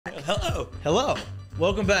Hello. Hello.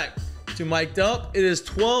 Welcome back to Mik'd Up. It is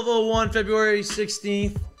 12:01, February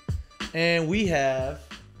 16th, and we have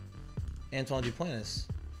Antoine Duplantis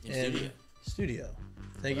in studio.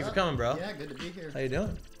 Thank you for coming, bro. Yeah, good to be here. How you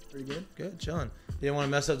doing? Pretty good. Good, chilling. You didn't want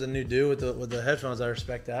to mess up the new do with the headphones. I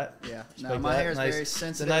respect that. Yeah. Respect No, my that. hair is Nice, very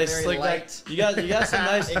sensitive, nice very slick light. back. You got some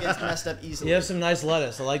nice. It gets messed up easily. You have some nice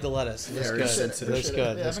lettuce. I like the lettuce. It looks very good. sensitive. It looks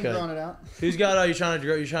good. Yeah, Looks I've been good. growing it out. Who's got? You trying to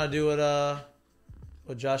grow? You trying to do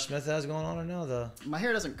what Josh Smith has going on right now? My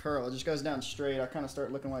hair doesn't curl. It just goes down straight. I kind of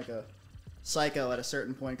start looking like a psycho at a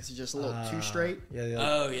certain point because it's just a little too straight. Yeah.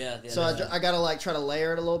 Oh yeah. So I gotta like try to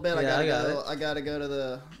layer it a little bit. Yeah, I gotta go to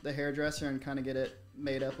the hairdresser and kind of get it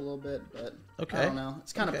made up a little bit. But Okay. I don't know.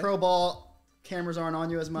 It's kind of pro ball. Cameras aren't on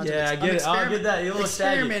you as much. Yeah, I get it. I'll get that. You're a little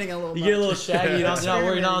shaggy. Experimenting a little. You get a little shaggy. You're not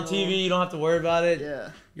working on Experimenting a TV. You don't have to worry about it. Yeah.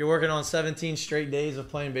 You're working on 17 straight days of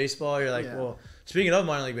playing baseball. You're like, Yeah. well, speaking of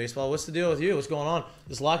minor league baseball, what's the deal with you? What's going on?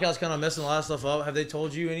 This lockout's kind of messing a lot of stuff up. Have they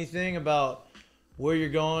told you anything about where you're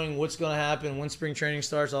going, what's going to happen, when spring training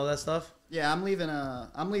starts, all that stuff? Yeah, I'm leaving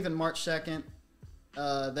March 2nd.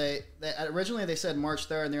 They originally they said March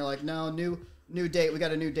 3rd, and they're like, no, new date. We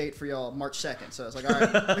got a new date for y'all, March 2nd. So I was like, all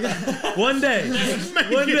right. One day.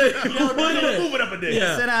 One day. Move it up a day.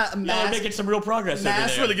 Yeah. Sent out a Y'all are mass, making some real progress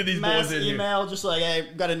mass, over there. Get these mass boys in here. email, just like, hey,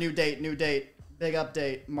 got a new date, big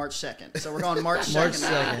update, March 2nd. So we're going March 2nd. March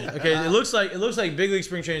 2nd. Okay, it looks like big league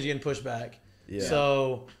spring training is getting pushed back. Yeah.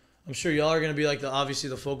 So I'm sure y'all are going to be like obviously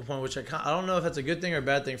the focal point, which I don't know if that's a good thing or a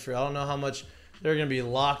bad thing for you. I don't know how much they're going to be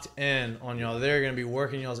locked in on y'all. They're going to be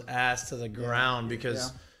working y'all's ass to the ground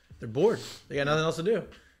because they're bored. They got nothing else to do.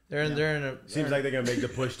 They're in a. Seems like they're gonna make the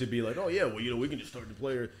push to be like, oh yeah, well we can just start the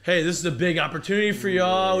player. Hey, this is a big opportunity for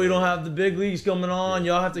y'all. We don't have the big leagues coming on.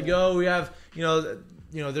 Y'all have to go. We have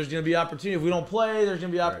there's gonna be opportunity. If we don't play, there's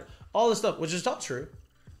gonna be all this stuff, which is not true.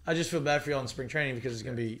 I just feel bad for y'all in spring training because it's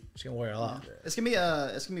gonna wear y'all out. It's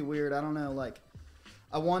gonna be weird. I don't know. Like,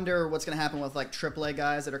 I wonder what's gonna happen with like AAA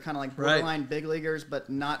guys that are kind of like borderline big leaguers, but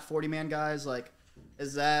not 40-man guys. Like,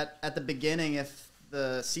 is that at the beginning if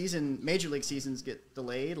the major league seasons get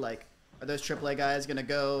delayed, like, are those AAA guys gonna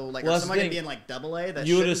go? Like, are someone gonna be in like AA that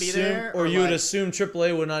shouldn't be there? Or you would assume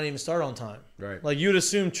AAA would not even start on time. Right. Like you would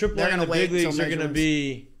assume AAA and the big leagues are gonna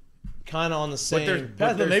be kind of on the same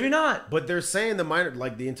path, but maybe not. But they're saying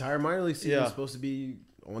the entire minor league season is supposed to be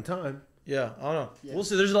on time. Yeah, I don't know. Yeah. We'll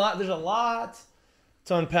see. There's a lot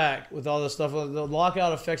to unpack with all this stuff. The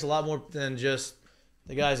lockout affects a lot more than just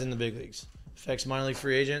the guys in the big leagues. It affects minor league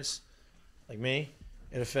free agents like me.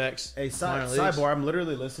 It affects minor leagues. Sidebar, I'm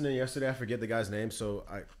literally listening yesterday. I forget the guy's name, so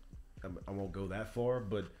I won't go that far.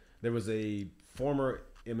 But there was a former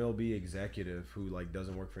MLB executive who like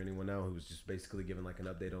doesn't work for anyone now, who was just basically giving like an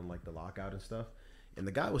update on like the lockout and stuff. And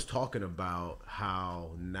the guy was talking about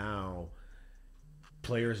how now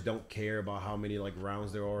players don't care about how many like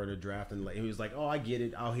rounds there are in a draft, and like, he was like, "Oh, I get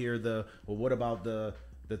it. I'll hear what about the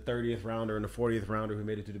 30th rounder and the 40th rounder who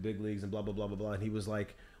made it to the big leagues and blah blah blah blah blah." And he was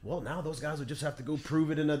like, well, now those guys would just have to go prove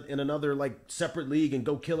it in another like separate league and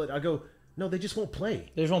go kill it. I go, no, they just won't play.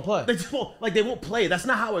 They just won't play. They won't play. That's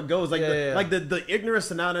not how it goes. Like the ignorance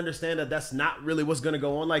to not understand that that's not really what's going to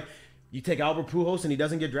go on. Like, you take Albert Pujols and he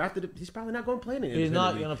doesn't get drafted, he's probably not going to play in it. He's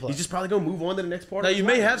not going to play. He's just probably going to move on to the next part. Now, of you his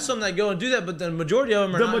may life. have some that go and do that, but the majority of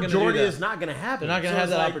them are not going to do that. The majority is not going to happen. They're not going to have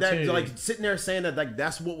that opportunity. Like sitting there saying that like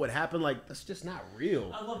that's what would happen, like that's just not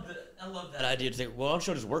real. I love that idea to say, well, I'm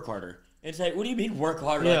sure just work harder. It's like, what do you mean work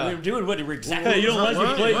harder? Yeah. Like, we're doing what exactly. Hey, you don't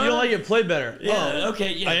like it play better. Yeah.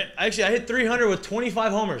 Okay. Yeah. I hit 300 with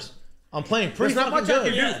 25 homers. I'm playing pretty There's not much good. I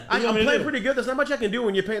can do. Yeah. I'm playing pretty good. There's not much I can do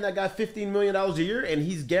when you're paying that guy $15 million a year and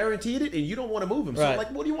he's guaranteed it and you don't want to move him. So Right.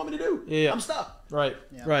 like, what do you want me to do? Yeah. I'm stuck. Right.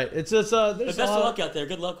 Yeah. Right. It's there's But best of luck out there.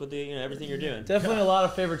 Good luck with everything you're doing. Definitely a lot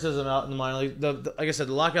of favoritism out in the minor league. Like I said,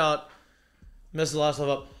 the lockout messes a lot of stuff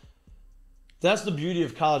up. That's the beauty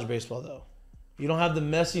of college baseball, though. You don't have the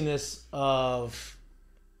messiness of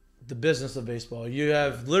the business of baseball. You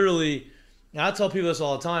have literally, and I tell people this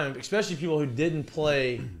all the time, especially people who didn't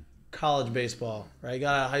play college baseball, right?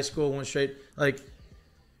 Got out of high school, went straight. Like,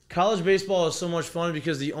 college baseball is so much fun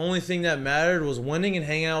because the only thing that mattered was winning and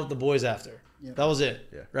hanging out with the boys after. Yep. That was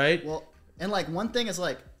it, right? Well, and like one thing is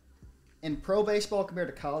like in pro baseball compared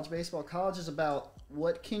to college baseball, college is about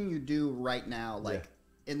what can you do right now, like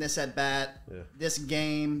in this at bat, this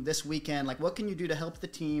game, this weekend. Like, what can you do to help the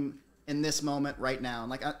team in this moment right now?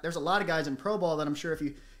 And like, there's a lot of guys in pro ball that I'm sure if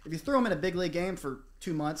you throw them in a big league game for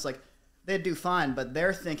 2 months, like they'd do fine, but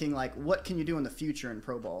they're thinking like, what can you do in the future in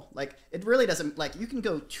pro ball? Like, it really doesn't, like, you can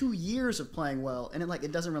go 2 years of playing well and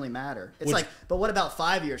it doesn't really matter. It's like, but what about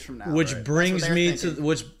 5 years from now? Which brings me thinking.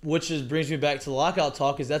 to brings me back to the lockout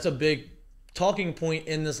talk, is that's a big talking point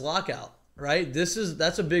in this lockout, right?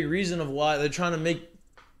 That's a big reason of why they're trying to make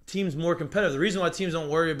teams more competitive. The reason why teams don't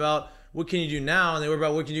worry about what can you do now and they worry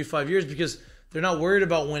about what can you do 5 years because they're not worried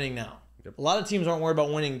about winning now. Yep. A lot of teams aren't worried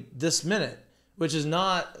about winning this minute, which is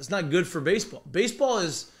not good for baseball. Baseball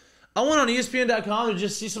is. I went on ESPN.com to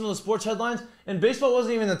just see some of the sports headlines, and baseball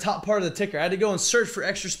wasn't even the top part of the ticker. I had to go and search for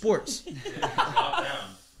extra sports.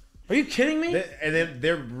 Are you kidding me? And then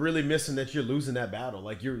they're really missing that you're losing that battle.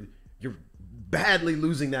 Like you're badly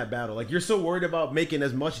losing that battle. Like you're so worried about making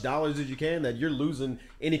as much dollars as you can that you're losing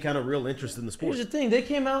any kind of real interest in the sport. Here's the thing: they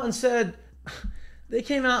came out and said,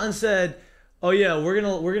 "Oh yeah, we're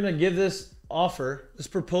gonna give this offer, this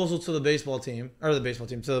proposal to the baseball team to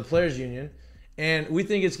the players' union, and we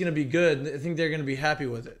think it's gonna be good. I think they're gonna be happy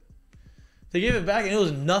with it." They gave it back and it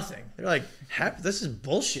was nothing. They're like, "This is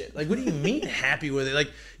bullshit. Like, what do you mean happy with it?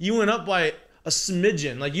 Like, you went up by a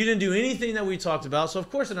smidgen. Like, you didn't do anything that we talked about. So, of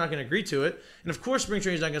course, they're not going to agree to it. And, of course, spring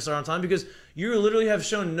training is not going to start on time because you literally have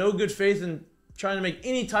shown no good faith in trying to make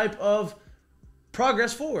any type of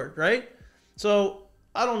progress forward, right? So,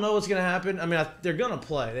 I don't know what's going to happen. I mean, they're going to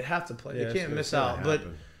play. They have to play. They can't miss out. But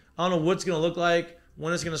I don't know what's going to look like,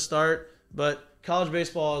 when it's going to start. But college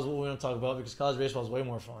baseball is what we're going to talk about because college baseball is way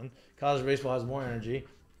more fun. College baseball has more energy.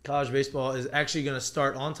 College baseball is actually going to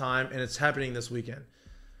start on time, and it's happening this weekend.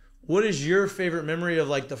 What is your favorite memory of,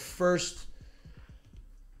 like, the first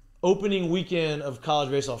opening weekend of college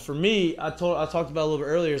baseball? For me, I talked about it a little bit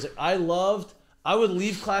earlier. Is like I would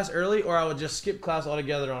leave class early or I would just skip class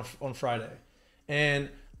altogether on Friday. And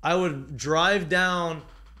I would drive down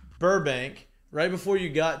Burbank right before you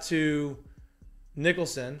got to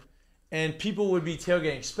Nicholson, and people would be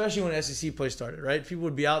tailgating, especially when SEC play started, right? People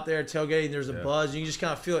would be out there tailgating. There's a buzz. You can just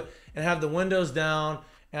kind of feel it and have the windows down.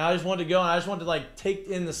 And I just wanted to go and I just wanted to, like, take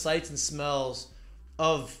in the sights and smells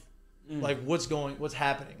of like what's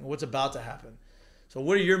happening, what's about to happen. So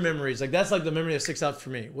what are your memories? Like, that's like the memory that sticks out for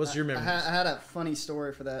me. What's your memory? I had a funny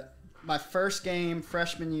story for that. My first game,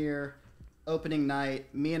 freshman year, opening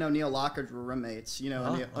night, me and O'Neal Lockridge were roommates. You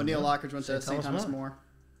know, O'Neal Lockridge went to St. Thomas More.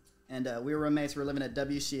 And we were roommates. We were living at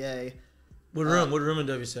WCA. What room in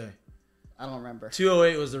WCA? I don't remember.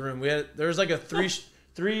 208 was the room. There was like a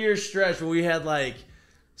 3-year stretch where we had like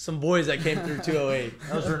some boys that came through 208.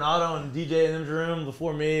 That was Renato and DJ in the room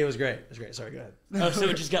before me. It was great. Sorry, go ahead. Oh, so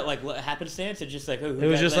it just got like happenstance? It's just like, it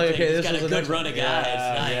was just like, okay, this got was a good run of guys.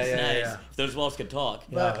 Nice. Yeah. If those walls could talk.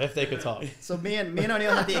 But, if they could talk. So me and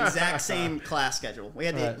O'Neal had the exact same class schedule. We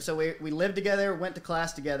had so we lived together, went to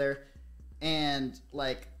class together, and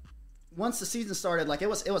like once the season started, like it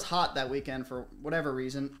was hot that weekend for whatever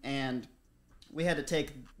reason, and we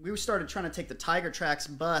started trying to take the Tiger Tracks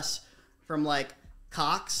bus from like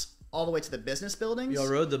Cox all the way to the business buildings. Y'all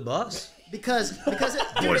rode the bus? Because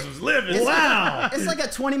Boys was living. Wow. It's like a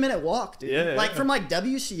 20-minute walk, dude. Yeah. Like from like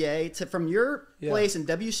WCA from your place in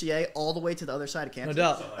WCA all the way to the other side of campus. No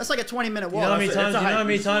doubt. That's like a 20-minute walk. You know how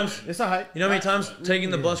many times? It's a hike. You know how many times taking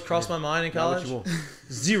the bus crossed my mind in college?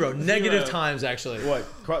 Zero. Negative times, actually.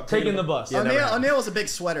 What? Taking the bus. O'Neal was a big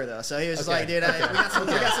sweater though, so he was just like, dude, we got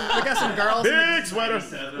some girls. Big sweater.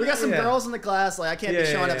 We got some girls in the class. Like I can't be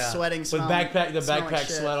showing up sweating. With backpack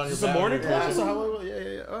sweat on your It's a back. morning class.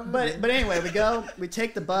 But anyway, we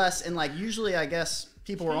take the bus, and like usually I guess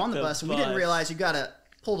people were on the bus, and we didn't realize you gotta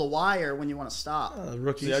pull the wire when you want to stop.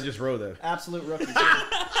 Rookies. See, I just rode that. Absolute rookies.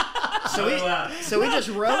 So we just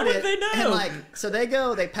rode it, and like so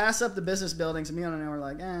they pass up the business buildings, and me and O'Neal were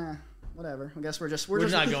like, whatever. I guess we're just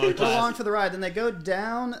not going to along for the ride. Then they go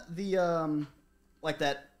down the like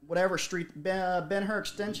that whatever street, Ben Hur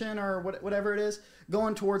Extension or whatever it is,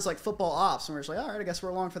 going towards like football ops, and we're just like, all right, I guess we're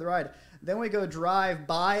along for the ride. Then we go drive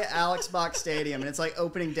by Alex Box Stadium, and it's like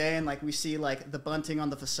opening day, and like we see like the bunting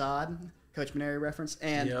on the facade, Coach Mainieri reference,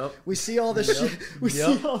 and we see all this shit.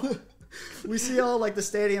 We see all like the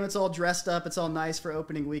stadium. It's all dressed up. It's all nice for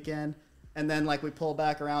opening weekend. And then like we pull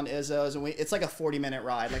back around Izzo's, and it's like a 40-minute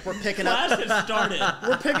ride. Like we're picking up. Class has started.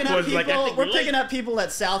 We're picking up people. We're picking up people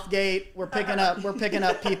at Southgate. We're picking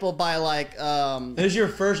up people by like. This is your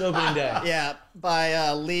first opening day. Yeah,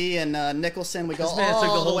 by Lee and Nicholson. We go This man took the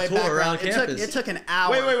all the whole way tour back around campus. It took an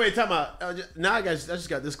hour. Wait, time out. Now I just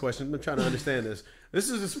got this question. I'm trying to understand this. This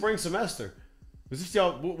is the spring semester. Was this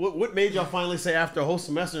y'all? What made y'all finally say after a whole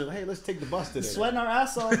semester, hey, let's take the bus today? Sweating our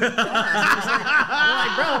ass off. We're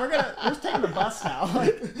like, bro, we're just taking the bus now.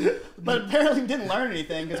 But apparently we didn't learn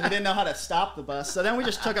anything because we didn't know how to stop the bus. So then we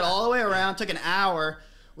just took it all the way around. Took an hour.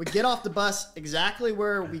 We get off the bus exactly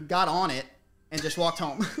where we got on it, and just walked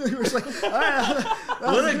home. We were just like, all right.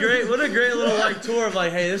 What a great little like tour of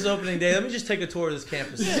like, hey, this is opening day. Let me just take a tour of this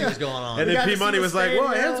campus and see what's going on. And We got then to P see Money the was like, "Well,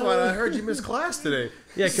 stadium. Antoine, I heard you missed class today."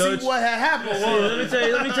 Yeah, coach. See what had happened?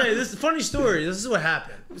 See, let me tell you. This is a funny story. This is what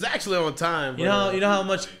happened. It was actually on time. You know how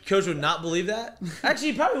much coach would not believe that?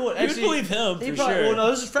 Actually, he probably would. You would Actually, believe him, he for probably, sure. Well,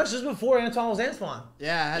 no, this is fresh. This is before Antoine was Antoine.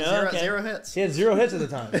 Yeah, I had Yeah, okay. zero hits. He had 0 hits at the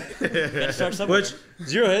time. Gotta start somewhere. Which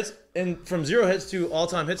 0 hits, and from 0 hits to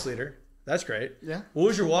all-time hits leader. That's great. Yeah. What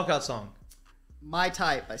was your walkout song? My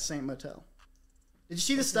Type by Saint Motel. Did you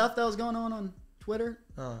see the stuff that was going on Twitter?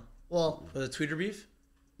 Well, Was it Tweeter beef?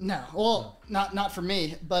 no. Well, not for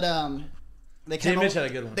me, but they Jay came Mitch out,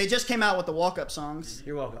 had a good one. they just came out with the walk-up songs,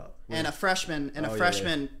 Your walkout. and a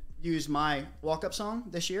freshman used my walk-up song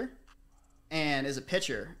this year, and is a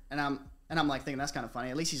pitcher, and I'm like thinking that's kind of funny.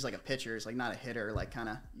 At least he's like a pitcher, he's like not a hitter, like kind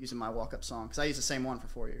of using my walk-up song because I used the same one for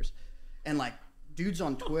 4 years, and like dudes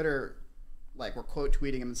on Twitter like were quote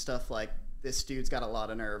tweeting him and stuff like, this dude's got a lot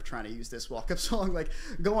of nerve trying to use this walk-up song, like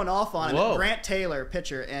going off on him. Whoa. Grant Taylor,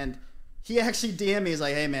 pitcher, and he actually DM'd me. He's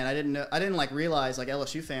like, "Hey man, I didn't like realize like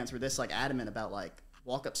LSU fans were this like adamant about like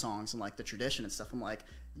walk-up songs and like the tradition and stuff." I'm like,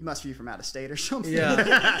 "You must be from out of state or something."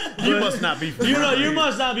 Yeah. You must not be. From You around here.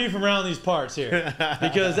 must not be from around these parts here,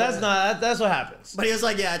 because that's what happens. But he was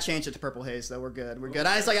like, "Yeah, I changed it to Purple Haze, though. We're good. We're good."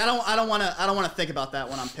 I was like, I don't want to think about that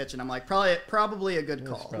when I'm pitching. I'm like, probably a good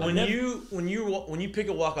call. When you pick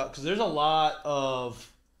a walkout, because there's a lot of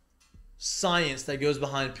science that goes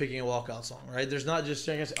behind picking a walkout song, right? There's not just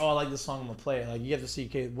saying, "Oh, I like this song, I'm gonna play it." Like you have to see,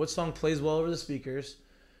 okay, what song plays well over the speakers,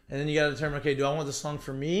 and then you got to determine, okay, do I want the song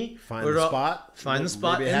for me? Find or the do I- spot. Find the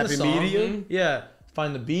spot Maybe a in happy the song. medium. Yeah,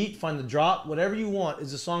 find the beat, find the drop, whatever you want.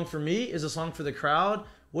 Is a song for me? Is a song for the crowd?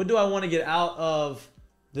 What do I want to get out of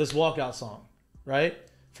this walkout song, right?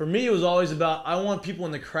 For me, it was always about I want people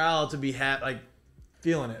in the crowd to be like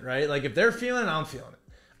feeling it, right? Like if they're feeling it, I'm feeling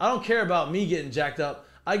it. I don't care about me getting jacked up.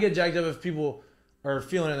 I get jacked up if people are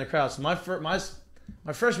feeling it in the crowd. So my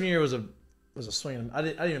freshman year was a swing. I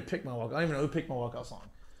didn't even pick my walkout. I don't even know who picked my walkout song.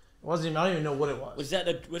 I don't even know what it was.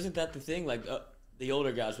 Wasn't that the thing? Like the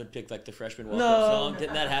older guys would pick like the freshman walk-up No. song.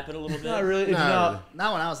 Didn't that happen a little bit? Not really. Not when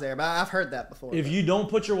I was there, but I've heard that before. If you don't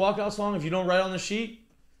put your walkout song, if you don't write on the sheet,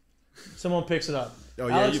 someone picks it up. Oh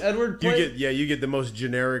yeah, Alex Edward you played- get the most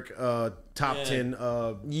generic top 10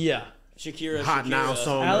 Yeah. Shakira. hot now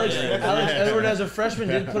song. Alex Yeah. Edward as a freshman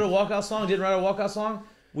didn't put a walkout song, didn't write a walkout song.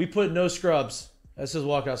 We put No Scrubs. That's his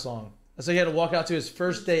walkout song. That's what he had to walk out to his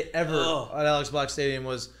first day ever at Alex Black Stadium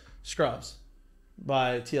was Scrubs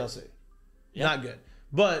by TLC. Yep. Not good.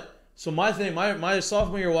 But so my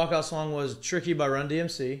sophomore year walkout song was Tricky by Run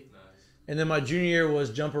DMC. And then my junior year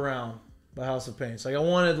was Jump Around by House of Pain. So like I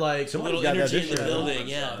wanted like A little got that energy this in the year. building.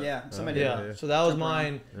 Yeah. yeah, somebody yeah. did. So that was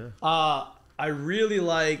mine. I really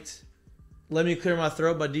liked Let Me Clear My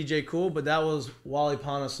Throat by DJ Cool, but that was Wally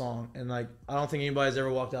Pana's song. And like I don't think anybody's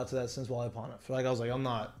ever walked out to that since Wally Pana. I was like, I'm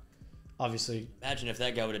not obviously. Imagine if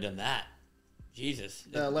that guy would have done that. Jesus.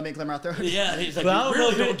 Let me clear my throat. Yeah, he's like, But I you don't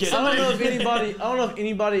really know don't if get I it. don't know if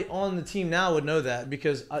anybody on the team now would know that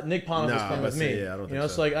because Nick Pana was Nah, playing with I'd me. say, yeah, I don't think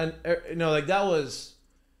it's so. like like that was,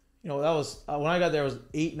 that was when I got there was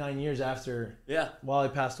 8-9 years after Yeah. Wally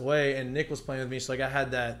passed away, and Nick was playing with me. So like I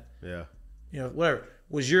had that, Yeah. whatever.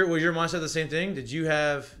 Was your mindset the same thing? Did you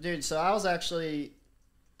have? Dude, so I was actually,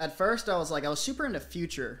 at first I was super into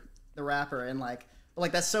Future, the rapper, and like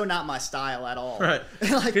that's so not my style at all. Right.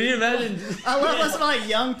 Like, Can you imagine? I love listening to like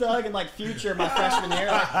Young Thug and like Future my freshman year.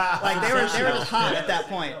 Like they were just hot at that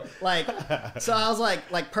point. Like so I was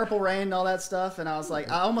like Purple Rain and all that stuff, and I was like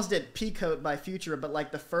I almost did Peacoat by Future, but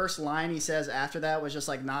like the first line he says after that was just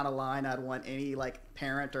like not a line I'd want any like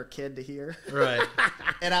parent or kid to hear. Right.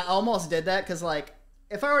 And I almost did that because like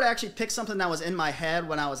if I were to actually pick something that was in my head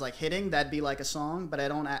when I was like hitting, that'd be like a song, but I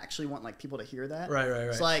don't actually want like people to hear that. Right.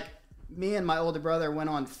 It's like me and my older brother went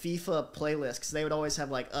on FIFA playlists because they would always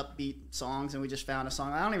have like upbeat songs, and we just found a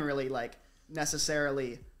song. I don't even really like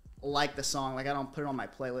necessarily like the song. Like I don't put it on my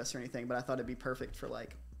playlist or anything, but I thought it'd be perfect for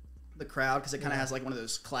like the crowd because it kind of has like one of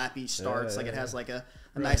those clappy starts. Like it has like a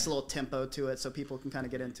nice little tempo to it, so people can kind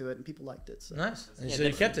of get into it, and people liked it. So. Nice. And Yeah, so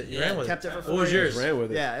you kept it. You ran with Kept it for 4 What was years. yours? Ran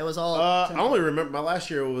with it. Yeah, it was all. I only remember my last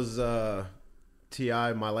year was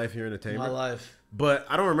T.I. My Life Here Entertainment. My life. But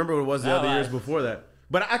I don't remember what it was the My other years life. before that.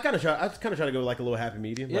 But I kind of try to go like a little happy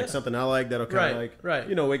medium, Yeah. like something I like that'll kind of Right, like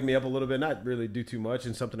right. wake me up a little bit, not really do too much,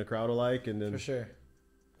 and something the crowd will like, and then For sure.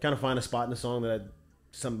 kind of find a spot in the song that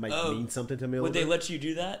might mean something to me. A Would they little bit. let you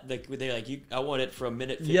do that? Like, would they like you? I want it from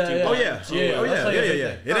minute 15. Yeah, yeah. Oh yeah, Yeah, oh that's yeah, like a yeah, big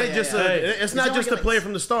yeah. thing. It ain't Oh, just yeah, it's not only just to like- play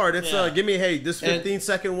from the start. It's Yeah. give me this And-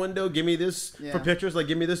 15-second window, give me this Yeah. for pictures, like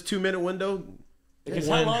give me this 2-minute window. Because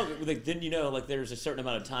how long? Like, didn't you know? Like, there's a certain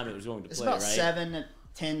amount of time it was going to play, about right? 7 to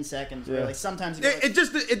 10 seconds. Really, sometimes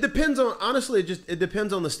It depends on, honestly. It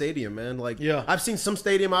depends on the stadium, man. Like, I've seen some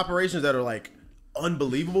stadium operations that are like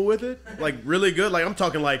unbelievable with it, like really good. Like, I'm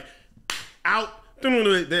talking like out.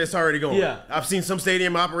 It's already going. Yeah. I've seen some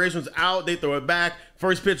stadium operations out. They throw it back.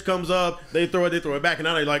 First pitch comes up. They throw it back, and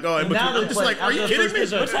now they're like, oh, in between. I'm just like, are you kidding me?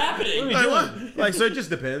 What's happening? Like, so it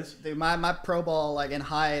just depends. Dude, my pro ball, like in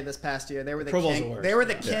high this past year, they were the Pro Bowl's king. the worst. They were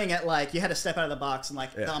the king at like you had to step out of the box and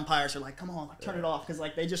like the umpires are like, come on, like, turn it off because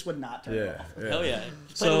like they just would not turn it off. Hell yeah.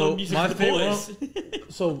 So my favorite. boys.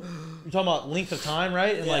 So you're talking about length of time,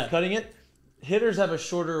 right? And like cutting it. Hitters have a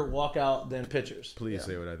shorter walkout than pitchers. Please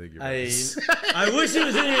say what I think you're I wish he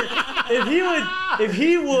was in here. If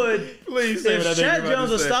he would, please say what I think Chad you're about Jones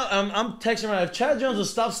to would say. stop. I'm texting right now. If Chad Jones would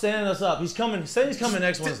stop standing us up, he's coming. Say he's coming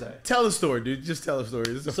next Wednesday. Tell the story, dude. Just tell the story.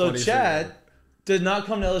 This is a So funny Chad story. did not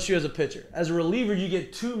come to LSU as a pitcher. As a reliever, you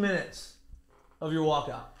get 2 minutes of your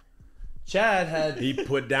walkout. Chad had He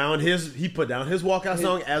put down his walkout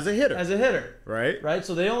song as a hitter. Right?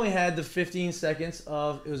 So they only had the 15 seconds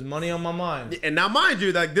of it was money on my mind. And now, mind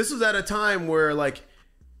you, like this was at a time where like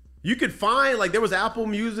you could find like there was Apple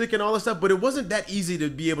Music and all this stuff, but it wasn't that easy to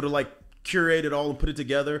be able to like curate it all and put it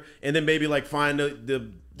together, and then maybe like find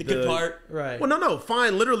the good part. Right. Well, no,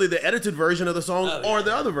 find literally the edited version of the song or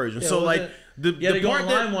the other version. So like the part part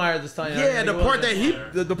that LimeWire this time.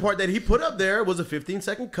 the part that he put up there was a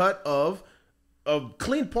 15-second cut of a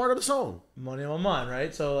clean part of the song. Money on my mind,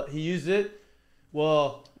 right? So he used it.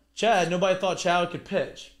 Well, Chad, nobody thought Chad could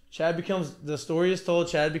pitch. The story is told,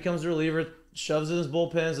 Chad becomes the reliever, shoves in his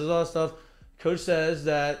bullpens, does all that stuff. Coach says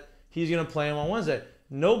that he's going to play him on Wednesday.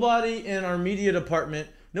 Nobody in our media department,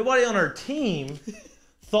 nobody on our team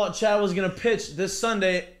thought Chad was going to pitch this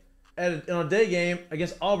Sunday in a day game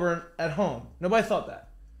against Auburn at home. Nobody thought that.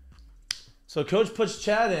 So Coach puts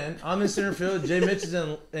Chad in. I'm in center field. Jay Mitch is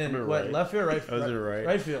in left field,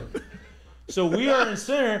 right field. So we are in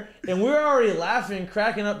center, and we're already laughing,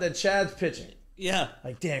 cracking up that Chad's pitching. Yeah.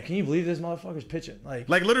 Like, damn, can you believe this motherfucker's pitching? Like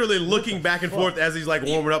literally looking back and forth as he's like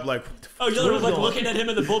warming up, like. Oh, you're like looking at him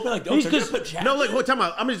in the bullpen, like, oh, they're gonna put Chad. No, like, what? Time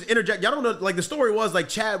out. I'm gonna just interject. Y'all don't know. Like, the story was like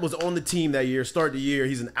Chad was on the team that year, start the year.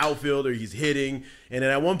 He's an outfielder. He's hitting, and then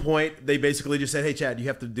at one point they basically just said, "Hey, Chad, you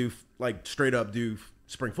have to do like straight up do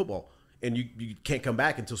spring football." And you can't come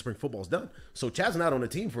back until spring football's done. So Chad's not on the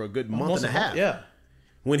team for a good month and a half. Yeah.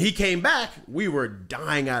 When he came back, we were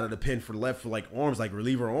dying out of the pen for like arms, like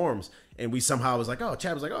reliever arms. And we somehow was like, oh,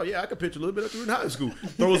 Chad was like, oh, yeah, I could pitch a little bit in high school.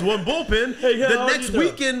 Throws one bullpen. The next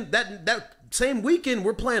weekend, that same weekend,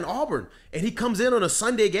 we're playing Auburn. And he comes in on a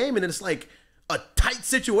Sunday game, and it's like a tight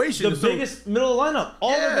situation. The biggest middle of the lineup.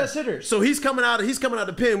 All the best hitters. So he's coming out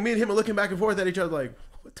the pen. Me and him are looking back and forth at each other like,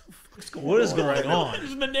 what the fuck? What is going on? What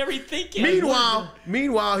is Mainieri thinking?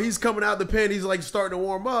 Meanwhile, he's coming out the pen. He's like starting to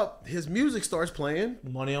warm up. His music starts playing.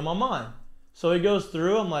 Money on my mind. So he goes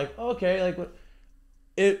through. I'm like, okay, like what?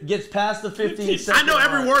 It gets past the 15 seconds. I know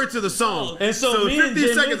every word to the song. And so me 15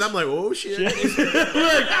 and seconds, I'm like, oh shit. we're like,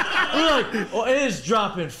 oh, it is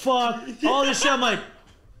dropping. Fuck. All this shit. I'm like,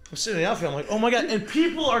 I'm sitting in the outfield. I'm like, oh my God. And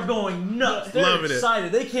people are going nuts. They're Loving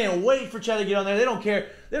excited. They can't wait for Chad to get on there. They don't care.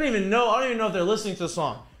 They don't even know. I don't even know if they're listening to the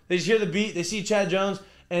song. They just hear the beat. They see Chad Jones.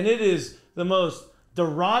 And it is the most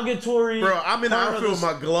derogatory. Bro, I'm in the outfield with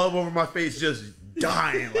my glove over my face just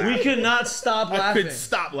dying laughing. We could not stop laughing. I couldn't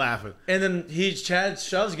stop laughing. And then Chad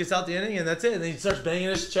shoves, gets out the inning, and that's it. And then he starts banging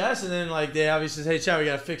his chest, and then like they obviously say, "Hey, Chad, we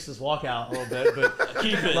gotta fix this walkout a little bit." But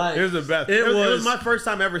keep it. Like, It was the best. It was my first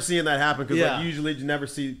time ever seeing that happen because like usually you never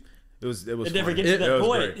see. It was. It never funny. gets to that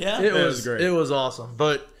point. Great. Yeah, it was great. It was awesome,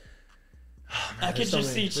 but. Oh, man, I could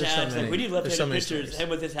just see Chad. Like, we need left-handed pitchers. Him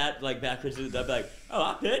with his hat like backwards. I'd be like, "Oh,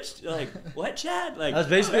 I pitched." Like, what, Chad? Like, that's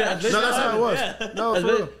basically. No, that's how it was. Yeah.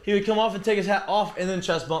 No, he would come off and take his hat off, and then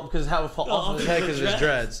chest bump because his hat would fall off his head because of his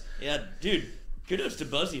dreads. Yeah, dude. Kudos to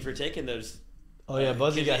Buzzy for taking those. Oh yeah,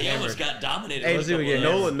 Buzzy got he hammered. almost got dominated. Hey,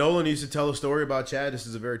 Nolan used to tell a story about Chad. This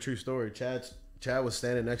is a very true story. Chad was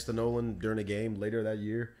standing next to Nolan during a game later that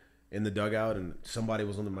year in the dugout, and somebody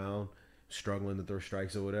was on the mound struggling to throw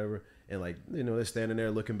strikes or whatever. And like, you know, they're standing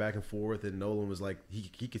there looking back and forth, and Nolan was like,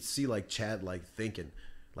 he could see like Chad like thinking,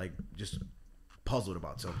 like just puzzled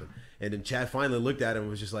about something. And then Chad finally looked at him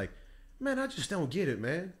and was just like, "Man, I just don't get it,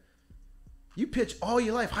 man. You pitch all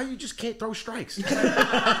your life. How you just can't throw strikes?" It's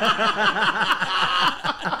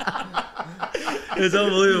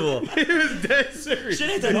unbelievable. It was dead serious. Shit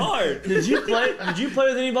ain't that hard. Did you play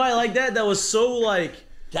with anybody like that was so like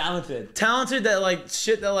talented that like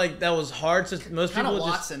shit that was hard to most kind people?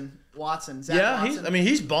 Of Watson. Zach yeah, Watson.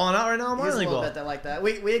 he's balling out right now in minor league ball. He's a little bit like that.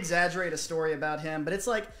 We exaggerate a story about him, but it's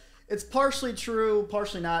like It's partially true,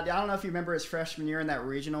 partially not. I don't know if you remember his freshman year in that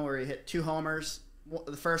regional where he hit 2 homers.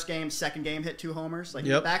 The first game, second game, hit 2 homers. Like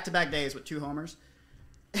back-to-back days with 2 homers.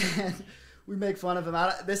 And we make fun of him.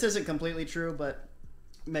 This isn't completely true, but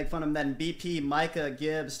we make fun of him. Then BP, Micah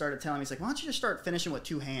Gibbs started telling me, he's like, why don't you just start finishing with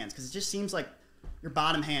 2 hands? Because it just seems like your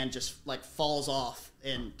bottom hand just like falls off,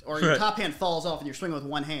 or your top hand falls off and you're swinging with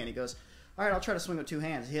 1 hand. He goes, all right, I'll try to swing with 2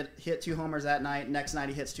 hands. He hit 2 homers that night. Next night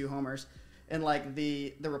he hits 2 homers. And like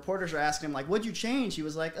the reporters are asking him, like, what'd you change? He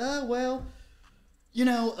was like, well, you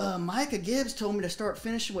know, Micah Gibbs told me to start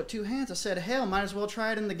finishing with 2 hands. I said, hell, might as well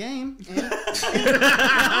try it in the game. And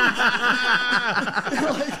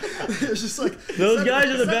it's just like those guys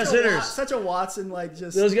are the best hitters. Such a Watson, like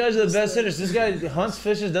just those guys are the best hitters. This guy hunts,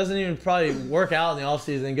 fishes, doesn't even probably work out in the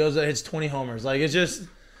offseason, and goes out and hits 20 homers. Like it's just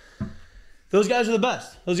those guys are the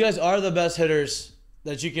best. Those guys are the best hitters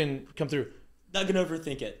that you can come through. Not gonna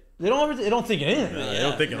overthink it. They don't think anything. They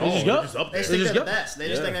don't think at all. They just go. They're just up there. They think they're the best. They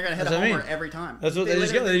just think they're going to hit a homer every time. That's what they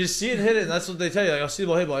just go. They just see it and hit it, and that's what they tell you. Like, I'll see the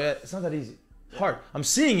ball, hit the ball. Yeah, it's not that easy. Hard. I'm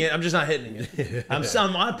seeing it. I'm just not hitting it.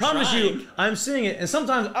 I promise you, I'm seeing it. And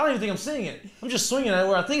sometimes I don't even think I'm seeing it. I'm just swinging at it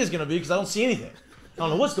where I think it's going to be because I don't see anything. I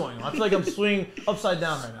don't know what's going on. I feel like I'm swinging upside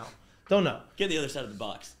down right now. Don't know. Get the other side of the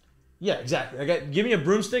box. Yeah, exactly. Give me a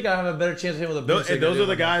broomstick. I have a better chance of hitting with a broomstick. And those are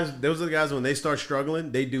the guys. Those are the guys when they start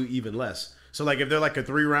struggling, they do even less. So like if they're like a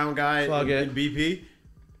 3-round guy in BP,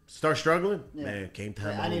 start struggling, man, game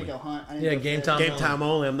time only. I need to go hunt. Game time. Game time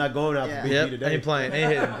only. I'm not going out for BP today. Ain't playing.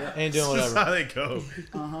 Ain't hitting. Ain't doing whatever. That's how they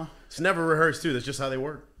go. It's never rehearsed too. That's just how they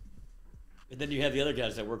work. And then you have the other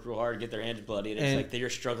guys that work real hard, get their hands bloody, and it's like they're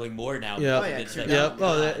struggling more now.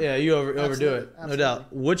 Yeah. You overdo it, no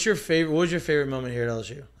doubt. What was your favorite moment here at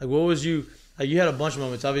LSU? Like, what was you? Like, you had a bunch of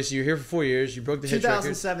moments. Obviously, you were here for 4 years. You broke the hitch record.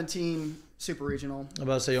 2017 Super Regional. I'm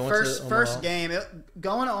about to say, you went to Omaha. First game.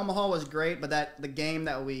 Going to Omaha was great, but the game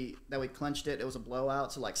that we clinched it was a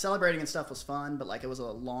blowout. So like celebrating and stuff was fun, but like it was a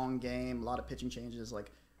long game, a lot of pitching changes.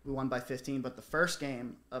 Like we won by 15, but the first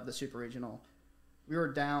game of the Super Regional, we were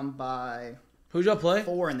down by who'd y'all play?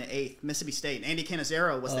 4 in the 8th. Mississippi State. Andy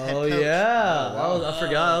Cannizzaro was the head coach. Oh yeah, I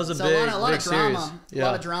forgot. That was a big drama. Yeah. A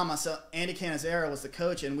lot of drama. So Andy Cannizzaro was the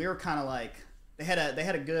coach, and we were kind of like they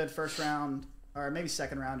had a good first round or maybe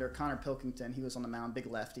second rounder, Connor Pilkington. He was on the mound, big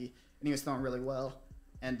lefty, and he was throwing really well.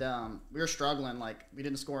 And we were struggling. Like we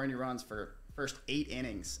didn't score any runs for first 8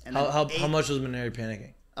 innings. And how much was Mainieri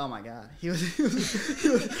panicking? Oh my God, he was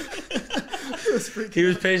freaking. He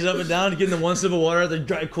was pacing up and down, getting the 1 sip of water at the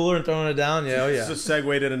dry cooler and throwing it down. Yeah, oh yeah. It's a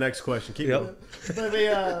segue to the next question. Keep going. But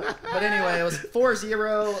anyway, it was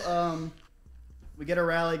 4-0. We get a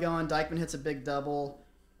rally going. Dykeman hits a big double.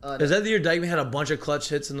 Is that the year Dykeman had a bunch of clutch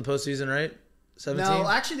hits in the postseason, right? 17? No,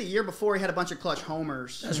 actually the year before he had a bunch of clutch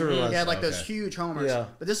homers. That's what it was. He had like those huge homers. Yeah.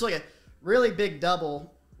 But this is like a really big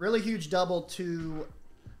double, really huge double to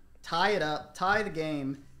tie it up, tie the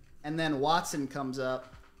game, and then Watson comes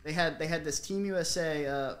up. They had this Team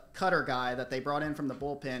USA cutter guy that they brought in from the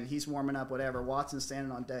bullpen. He's warming up, whatever. Watson's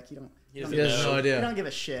standing on deck. He has no idea. He don't give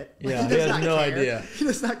a shit. Yeah, he has no idea. He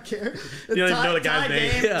does not care. You don't even know the guy's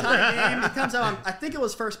name. Tie game. He comes out. I think it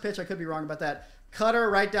was first pitch. I could be wrong about that. Cutter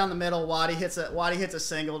right down the middle. Waddy hits a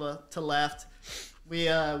single to left. We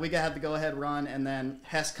have the go ahead run, and then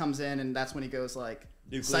Hess comes in, and that's when he goes like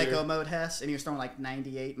psycho mode Hess, and he was throwing like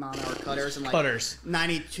 98 mile an hour cutters and like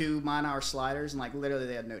 92 mile an hour sliders, and like literally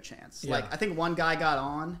they had no chance. Yeah. Like I think one guy got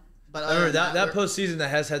on, but I remember that postseason that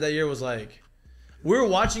Hess had that year was like, we were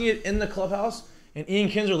watching it in the clubhouse. And Ian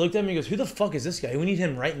Kinsler looked at me and goes, who the fuck is this guy? We need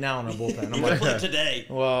him right now in our bullpen. I'm like, today.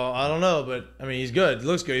 Well, I don't know, but I mean, he's good. He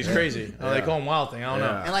looks good. He's crazy. They call him Wild Thing. I don't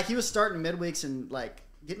know. And like he was starting midweeks and like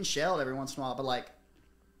getting shelled every once in a while, but like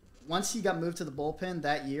once he got moved to the bullpen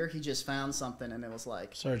that year, he just found something, and it was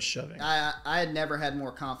like started shoving. I had never had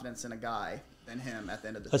more confidence in a guy than him at the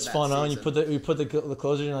end of the That's fun, huh? You put the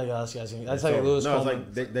closer, you're like, oh, this guy's that's like Lewis Coleman.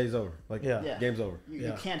 It's like day's over. Like game's over.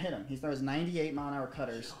 You can't hit him. He throws 98 mile an hour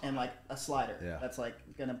cutters and like a slider. Yeah. That's like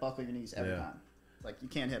gonna buckle your knees every time. Like you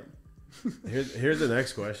can't hit him. Here's the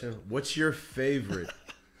next question. What's your favorite?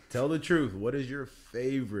 Tell the truth. What is your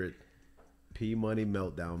favorite P Money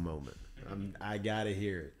meltdown moment? I gotta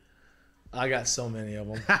hear it. I got so many of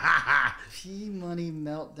them. P Money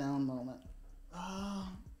meltdown moment. Oh.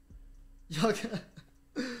 Y'all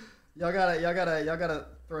gotta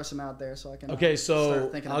throw some out there so I can. Okay, so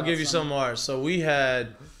I'll give you some more. So we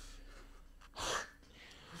had.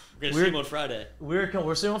 We're gonna see him on Friday.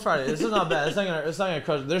 We're seeing on Friday. This is not bad. It's not gonna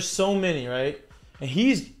crush. There's so many, right?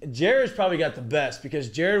 And Jared's probably got the best because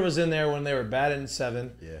Jared was in there when they were bad in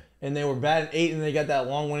 7. Yeah. And they were bad in 8, and they got that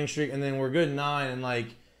long winning streak, and then we're good in 9, and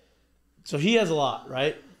like. So he has a lot,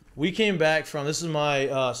 right? We came back from, this is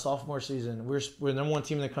my sophomore season. We're the number one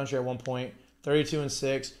team in the country at one point,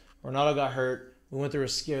 32-6. Ronaldo got hurt. We went through a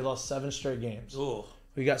scare. We lost 7 straight games. Ooh.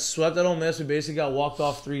 We got swept at Ole Miss. We basically got walked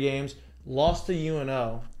off 3 games. Lost to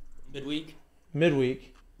UNO.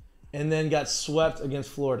 Midweek. And then got swept against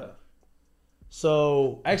Florida.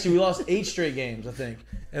 So, actually, we lost 8 straight games, I think.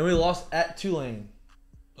 And we lost at Tulane.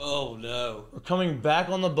 Oh, no. We're coming back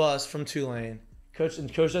on the bus from Tulane. Coach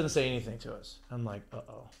doesn't say anything to us. I'm like,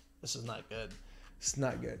 uh-oh. This is not good. It's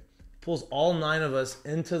not good. Pulls all 9 of us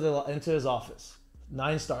into his office.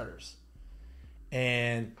 9 starters.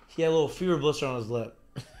 And he had a little fever blister on his lip.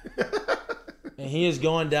 And he is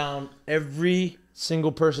going down every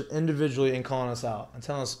single person individually and calling us out and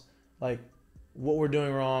telling us like what we're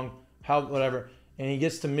doing wrong, how whatever. And he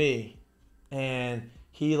gets to me and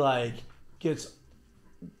he like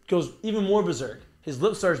goes even more berserk. His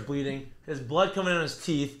lip starts bleeding, his blood coming in his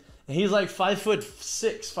teeth, and he's like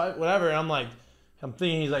 5'6", whatever. And I'm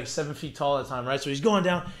thinking he's like 7 feet tall at the time, right? So he's going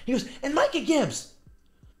down. He goes, and Micah Gibbs.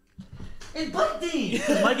 And Blake Dean.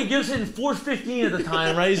 Micah Gibbs hitting 415 at the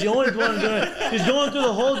time, right? He's the only one doing it. He's going through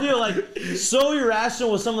the whole deal, like so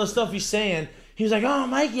irrational with some of the stuff he's saying. He's like, oh,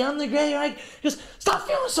 Mikey, I'm the great, right? He goes, stop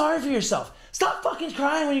feeling sorry for yourself. Stop fucking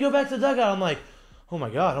crying when you go back to the dugout. I'm like, oh my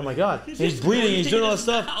God. And he's bleeding, he's doing all this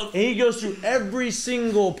stuff. And he goes through every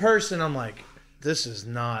single person. I'm like, this is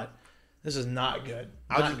not good.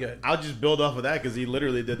 I'll just build off of that because he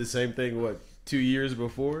literally did the same thing, 2 years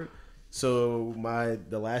before? So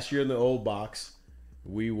the last year in the old box,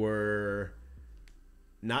 we were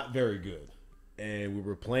not very good. And we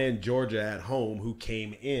were playing Georgia at home, who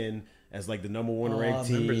came in as like the number 1 ranked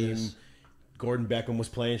team. Gordon Beckham was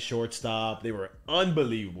playing shortstop. They were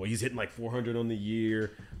unbelievable. He's hitting like 400 on the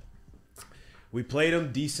year. We played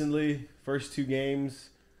them decently. First 2 games,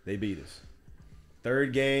 they beat us.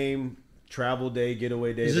 3rd game, travel day,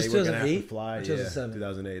 getaway day. Is this they were going to have to 2008? fly. 2007.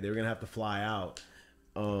 2008. They were going to have to fly out.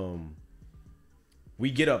 We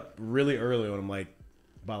get up really early on them, like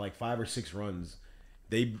by like 5 or 6 runs.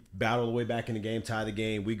 They battle the way back in the game, tie the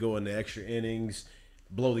game. We go into extra innings,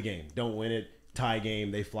 blow the game, don't win it, tie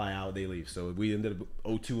game. They fly out, they leave. So we ended up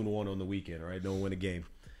 0-2-1 on the weekend. Right, don't win a game.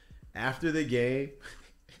 After the game,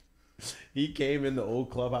 he came in the old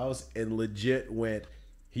clubhouse and legit went.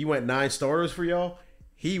 He went 9 starters for y'all.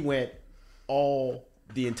 He went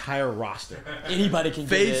the entire roster. Anybody can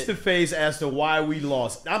face to face as to why we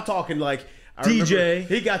lost. I'm talking like I DJ.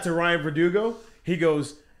 He got to Ryan Verdugo. He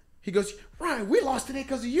goes, Ryan, we lost today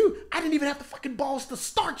because of you. I didn't even have the fucking balls to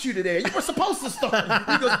start you today. You were supposed to start.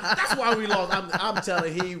 He goes, that's why we lost. I'm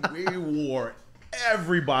telling you, we wore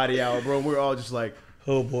everybody out, bro. We're all just like,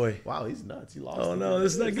 oh boy, wow, he's nuts. He lost. Oh no,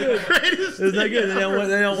 this is not good. This is not good.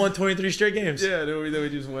 They don't won 23 straight games. Yeah, then we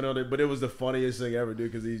just went on it, but it was the funniest thing ever,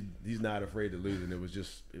 dude, because he's not afraid to lose, and it was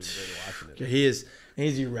great watching it.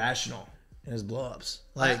 He's irrational in his blowups.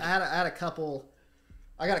 Like I had a couple.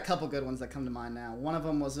 I got a couple good ones that come to mind now. One of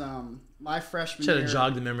them was my freshman year. Should have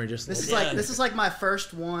jogged the memory just. This is like my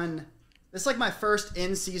first one. This is like my first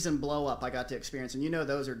in-season blow-up I got to experience, and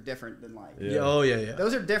those are different than like. Yeah. Oh yeah.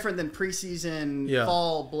 Those are different than preseason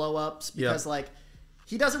fall blow-ups because like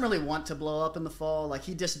he doesn't really want to blow up in the fall. Like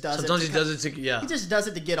he just does it. Sometimes he does it to He just does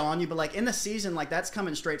it to get on you, but like in the season, like that's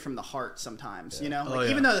coming straight from the heart sometimes.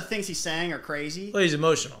 Even though the things he's saying are crazy. Well, he's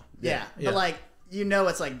emotional. Yeah. But like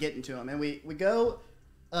it's like getting to him, and we go.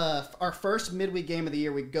 Our first midweek game of the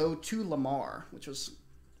year, we go to Lamar, which was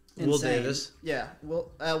insane. Will Davis. Yeah,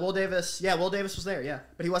 Will Davis. Yeah, Will Davis was there. Yeah,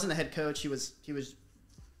 but he wasn't the head coach. He was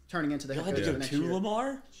turning into the head coach to go the next to year.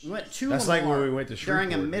 Lamar. We went to That's Lamar like when we went to Shreveport,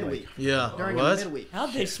 during a midweek. During a midweek.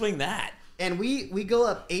 How'd they swing that? And we go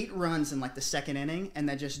up 8 runs in like the second inning, and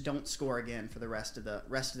then just don't score again for the rest of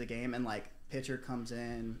the game. And like pitcher comes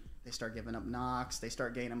in, they start giving up knocks, they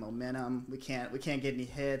start gaining momentum. We can't get any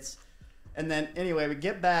hits. And then, anyway, we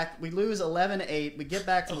get back. We lose 11-8. We get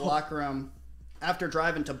back to the locker room after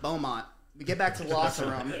driving to Beaumont. We get back to the locker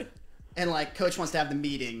room, and, like, Coach wants to have the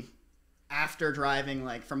meeting after driving,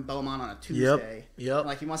 like, from Beaumont on a Tuesday. Yep. And,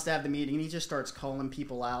 like, he wants to have the meeting, and he just starts calling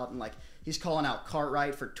people out, and, like, he's calling out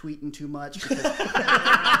Cartwright for tweeting too much. Because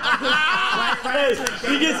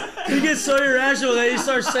he gets so irrational that he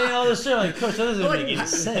starts saying all this shit. Like, Coach, that doesn't make any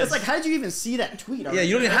sense. It's like, how did you even see that tweet? Yeah,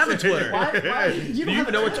 you don't even have a Twitter. Why you Do you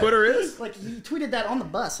even know what Twitter is? Like, he tweeted that on the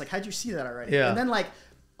bus. Like, how'd you see that already? Yeah. And then, like,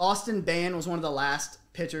 Austin Bain was one of the last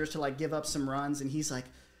pitchers to, like, give up some runs, and he's like,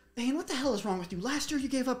 Bane, what the hell is wrong with you? Last year you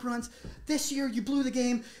gave up runs. This year you blew the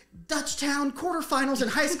game. Dutchtown quarterfinals in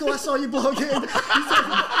high school. I saw you blow a game. He's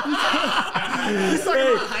talking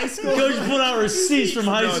about high school. Coach put out receipts from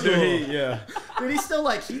high school. Dude, he's still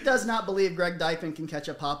like, he does not believe Greg Dypen can catch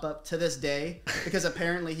a pop-up to this day because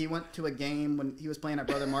apparently he went to a game when he was playing at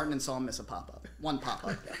Brother Martin and saw him miss a pop-up. One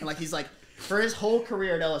pop-up. And like, he's like, for his whole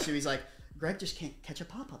career at LSU, he's like, Greg just can't catch a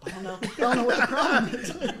pop-up. I don't know what the problem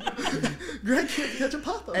is. Greg can't catch a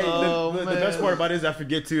pop-up. Hey, the best part about it is I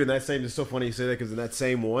forget too, and that same is so funny you say that because in that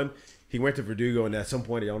same one, he went to Verdugo, and at some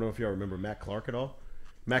point, I don't know if y'all remember Matt Clark at all.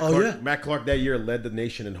 Matt Clark that year led the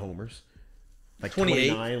nation in homers. Like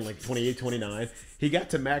 29, like 28, 29. He got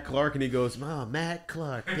to Matt Clark and he goes, "Oh, Matt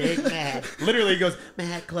Clark, Big Matt." Literally, he goes,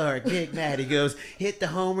 "Matt Clark, Big Matt." He goes, "Hit the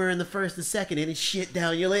homer in the first and second and shit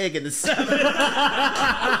down your leg in the seventh."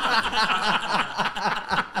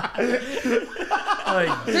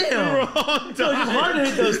 Like, damn. It's hard to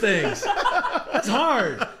hit those things. That's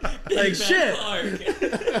hard. Like, shit.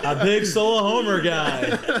 A big solo homer guy.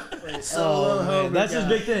 Man. That's his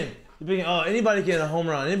big thing. Anybody can hit a home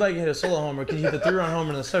run. Anybody can hit a solo homer. Can you hit the 3-run homer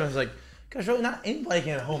in the seventh? It's like, gosh, really, not anybody can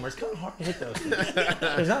hit a homer. It's kind of hard to hit those things.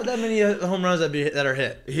 There's not that many home runs that are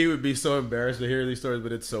hit. He would be so embarrassed to hear these stories,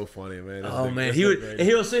 but it's so funny, man. He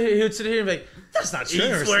would sit here and be like, "That's not true."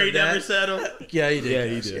 He swear he never said them. Yeah, he did. Yeah,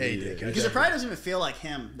 he did. Because it probably doesn't even feel like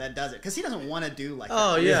him that does it. Because he doesn't want to do like that.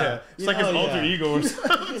 Oh, yeah. It's like his alter ego or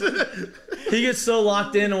something. He gets so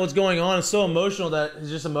locked in on what's going on and so emotional that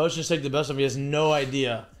his emotions take the best of him. He has no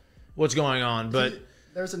idea what's going on. But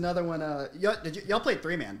there's another one. Y'all played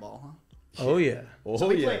 3-man ball, huh? Oh yeah. So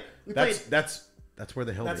we played. That's where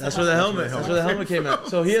the helmet. That's where the helmet came out.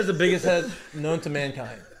 So he has the biggest head known to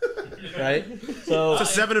mankind, right? So it's a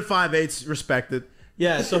 7 5/8 respected.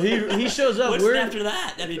 Yeah. So he shows up. What's after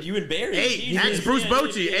that? I mean, you and Barry. 8. Ask Bruce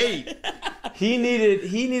Bochy. 8. He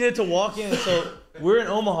needed to walk in. So we're in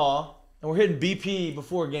Omaha and we're hitting BP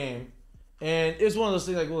before a game, and it's one of those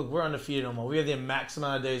things like, look, we're undefeated in Omaha. We have the max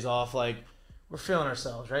amount of days off. Like, we're feeling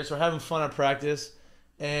ourselves, right? So we're having fun at practice,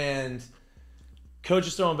 and coach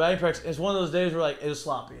is throwing batting practice. It's one of those days where like it was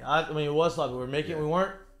sloppy. I mean, it was sloppy. We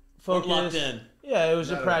weren't focused. Locked in. Yeah, it was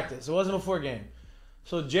just practice. It wasn't before game.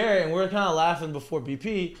 So Jerry and we're kind of laughing before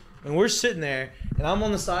BP, and we're sitting there, and I'm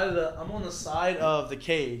on the side of the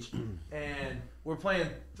cage, and we're playing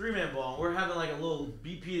 3-man ball, and we're having like a little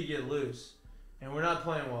BP to get loose, and we're not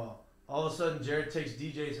playing well. All of a sudden, Jared takes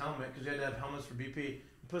DJ's helmet because we had to have helmets for BP.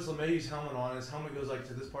 Puts LeMahieu's helmet on, and his helmet goes like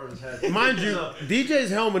to this part of his head. Mind you, DJ's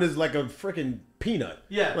helmet is like a freaking peanut.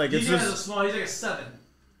 Yeah, like DJ has a small. He's like a 7.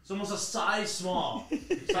 It's almost a size small.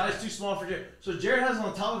 Size too small for Jared. So Jared has it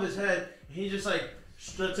on top of his head. And he just like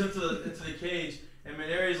struts into the cage, and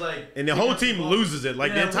Mainieri's like. And the whole team loses it.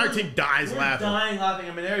 Like the entire team dies laughing. Dying laughing.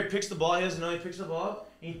 And Mainieri picks the ball. He doesn't know he picks the ball up,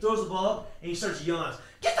 and he throws the ball up, and he starts yelling at us.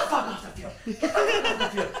 Get the fuck off the field! Get the fuck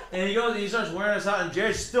off the field! And he goes and he starts wearing us out, and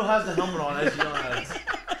Jared still has the helmet on as he's yelling at us.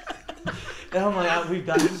 And I'm like,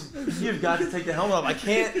 you've got to take the helmet off. I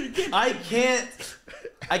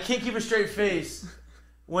can't keep a straight face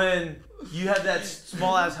when you have that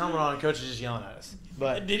small ass helmet on and coach is just yelling at us.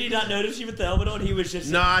 But did he not notice you with the helmet on? He was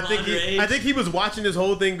just I think he was watching this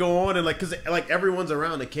whole thing go on, and like because like everyone's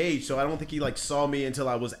around the cage, so I don't think he like saw me until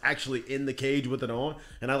I was actually in the cage with it on,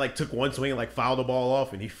 and I like took one swing and like fouled the ball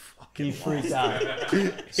off, and he freaked out.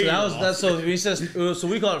 So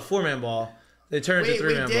we call it 4-man ball. They turned it to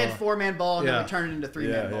 3-man ball. We did 4-man ball, and then we turned it into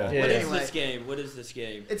 3-man ball. Yeah. What is this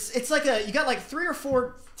game? It's like you got like 3 or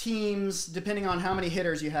 4 teams depending on how many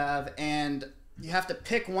hitters you have, and you have to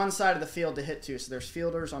pick one side of the field to hit to. So there's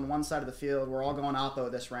fielders on one side of the field. We're all going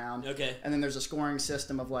oppo this round. Okay. And then there's a scoring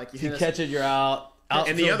system of like you catch it, you're out.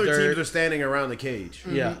 And the other teams are standing around the cage.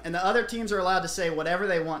 Mm-hmm. Yeah. And the other teams are allowed to say whatever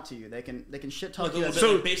they want to you. They can shit talk you.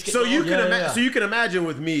 So you can imagine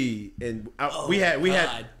with me and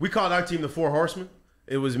we called our team the 4 Horsemen.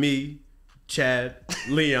 It was me, Chad,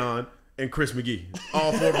 Leon, and Chris McGee.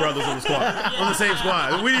 All 4 brothers on the squad. On the same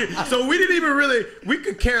squad. We didn't even really we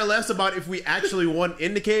could care less about if we actually won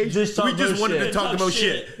in the cage. We just wanted to talk the most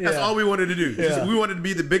shit. That's all we wanted to do. We wanted to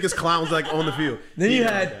be the biggest clowns like on the field. Then you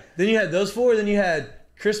had those 4, then you had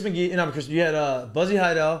Chris McGee, you had Buzzy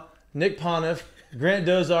Heidel, Nick Pontiff, Grant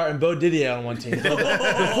Dozar, and Bo Didier on one team. The 4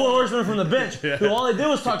 horsemen from the bench, who all they did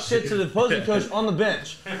was talk shit to the opposing coach on the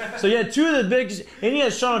bench. So you had 2 of the big, and you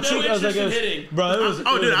had Sean O'Cheek. I was like,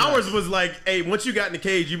 ours was like, hey, once you got in the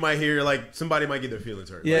cage, you might hear like somebody might get their feelings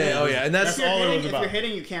hurt. And that's all it was about. If you're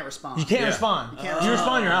hitting, you can't respond. You can't respond. You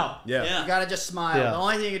respond, you're out. You gotta just smile. The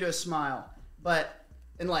only thing you can do is smile.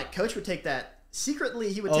 And like, coach would take that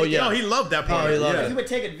secretly. He would take it. No, he loved that part. He would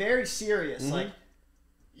take it very serious. Like,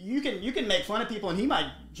 you can make fun of people, and he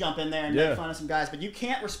might jump in there and make fun of some guys, but you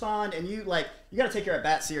can't respond, and you got to take your at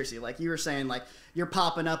bat seriously. Like you were saying, like you're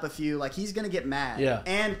popping up a few, like he's gonna get mad. Yeah.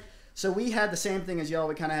 And so we had the same thing as y'all.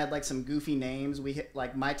 We kind of had like some goofy names.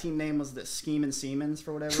 Like my team name was the Scheming Siemens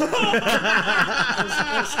for whatever. It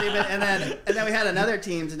was stupid. And then we had another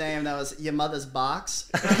team's name that was Your Mother's Box.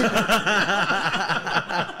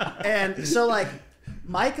 And so like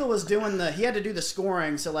Micah was doing he had to do the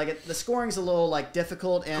scoring. So like the scoring's a little like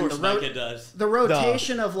difficult, and of course Micah does. The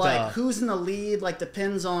rotation of like who's in the lead like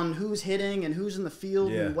depends on who's hitting and who's in the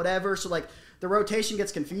field and whatever. So like the rotation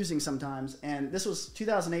gets confusing sometimes, and this was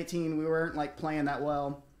 2018. We weren't like playing that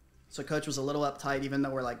well, so coach was a little uptight. Even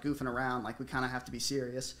though we're like goofing around, like we kind of have to be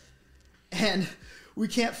serious, and we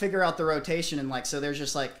can't figure out the rotation. And like so, there's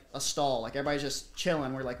just like a stall. Like everybody's just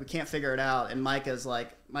chilling. We're like we can't figure it out, and Micah's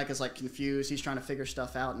like confused. He's trying to figure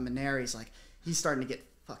stuff out, and Mainieri's like he's starting to get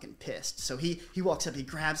fucking pissed. So he walks up, he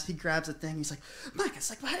grabs the thing. He's like, Mike,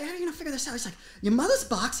 it's like, how are you gonna figure this out? He's like, Your Mother's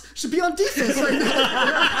Box should be on defense right now.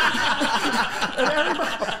 And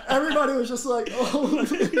everybody was just like, oh,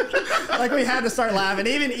 like we had to start laughing.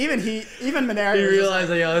 Even Mainieri. He realized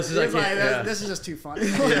like, yo, this is this is just too funny.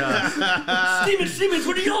 Yeah. Stevens,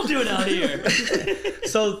 what are y'all doing out here?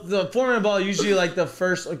 So the 4-man ball usually like the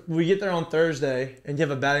first. Like, we get there on Thursday and you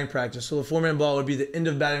have a batting practice. So the 4-man ball would be the end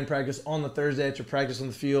of batting practice on the Thursday at your practice on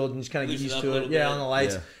the field, and just kind of get used to it. Yeah, on the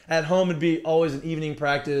lights. Yeah. At home, it'd be always an evening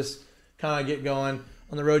practice, kind of get going.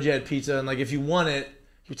 On the road, you had pizza, and like if you won it,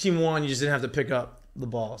 your team won, you just didn't have to pick up the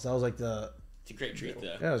balls. That was like It's a great treat, though.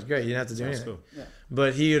 Yeah, it was great. You didn't have to do anything. Cool. Yeah.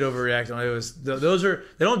 But he would overreact on it.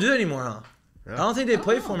 They don't do that anymore, huh? Yeah. I don't think they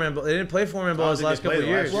play 4-man ball. They didn't play 4-man ball the last couple of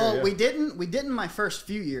years. Well, we didn't my first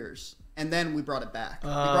few years, and then we brought it back. We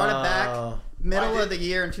brought it back middle of the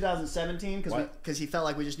year in 2017 because he felt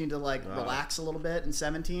like we just needed to like relax a little bit in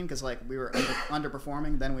 17 because like we were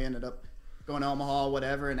underperforming. Then we ended up going to Omaha,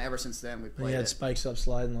 whatever, and ever since then we played. We had spikes up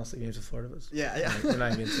slide and lost the games with Florida. Yeah. We're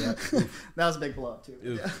not getting to that. That was a big blow up too.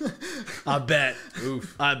 Oof. I bet.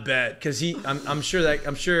 Because I'm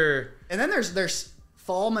sure. And then there's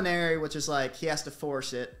fall Mainieri, which is like he has to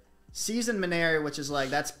force it. Season Mainieri, which is like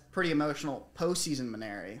that's pretty emotional. Postseason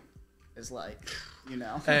Mainieri is like, you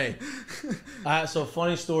know. Hey, so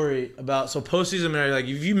funny story about postseason Mainieri. Like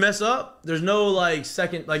if you mess up, there's no like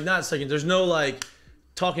second, like not second. There's no like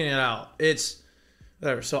talking it out. It's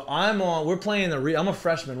whatever. So we're playing I'm a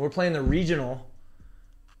freshman. We're playing the regional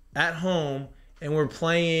at home, and we're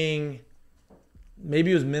playing.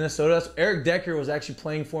 Maybe it was Minnesota. Eric Decker was actually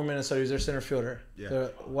playing for Minnesota. He was their center fielder. Yeah.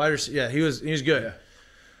 The wide receiver. Yeah, he was good. Yeah.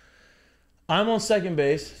 I'm on second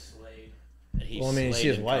base. Well, I mean, see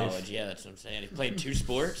his wife. College. Yeah, that's what I'm saying. He played 2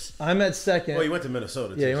 sports. I'm at second. Well, he went to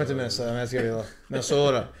Minnesota. Yeah, he went to Minnesota. That's gonna be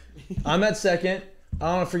Minnesota. I'm at second.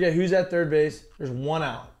 I don't forget who's at third base. There's 1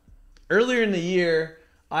 out. Earlier in the year,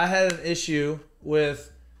 I had an issue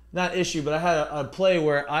with, not issue, but I had a play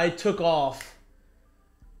where I took off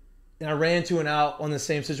and I ran to an out on the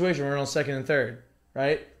same situation. We're on second and third,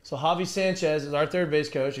 right? So Javi Sanchez is our third base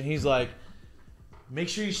coach, and he's like, make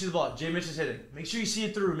sure you see the ball. Jay Mitch is hitting. Make sure you see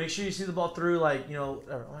it through. Make sure you see the ball through, like, you know,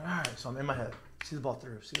 whatever. I'm like, all right. So I'm in my head. See the ball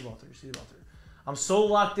through. See the ball through. See the ball through. I'm so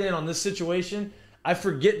locked in on this situation, I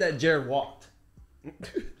forget that Jared walked.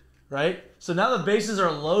 Right? So now the bases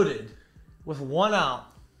are loaded with 1 out,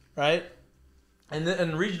 right? And then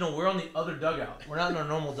in regional, we're on the other dugout. We're not in our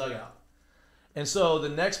normal dugout. And so the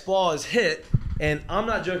next ball is hit, and I'm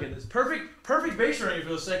not joking. It's perfect base running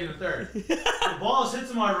for the second and third. The ball is hit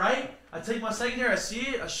to my right. I take my second here. I see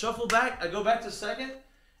it. I shuffle back. I go back to second.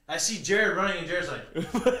 I see Jared running, and Jared's like,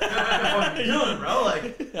 "What the fuck are you doing, bro?"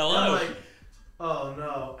 Like, hello. I'm like, oh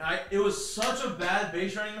no! It was such a bad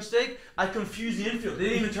base running mistake. I confused the infield. They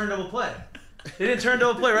didn't even turn double play.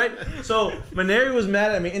 Right? So Mainieri was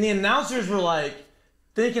mad at me, and the announcers were like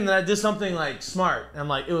thinking that I did something like smart. And I'm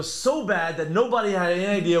like, it was so bad that nobody had any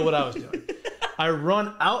idea what I was doing. I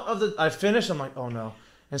run out of I finished. I'm like, oh no!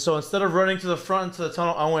 And so instead of running to the front to the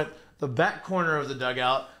tunnel, I went the back corner of the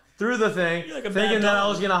dugout through the thing, like thinking that I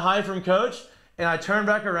was gonna hide from Coach. And I turn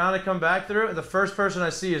back around and come back through, and the first person I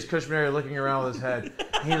see is Coach Mainieri looking around with his head.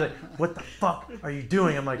 And he's like, "What the fuck are you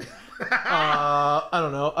doing?" I'm like, I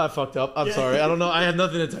don't know. I fucked up. I'm sorry. I don't know. I had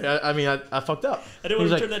nothing to tell you. I mean, I fucked up. I didn't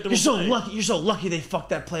want to turn that double play. You're so lucky they fucked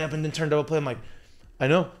that play up and then turned double play. I'm like, I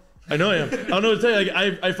know I am. I don't know what to tell you.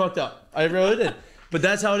 Like, I fucked up. I really did. But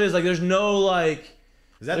that's how it is. Like, there's no, like...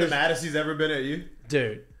 Is that the maddest he's ever been at you?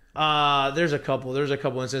 Dude. There's a couple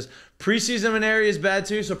instances. Preseason Mainieri is bad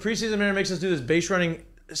too. So preseason Mainieri makes us do this base running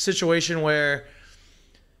situation where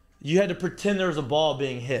you had to pretend there was a ball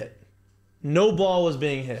being hit. No ball was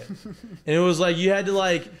being hit. And it was like you had to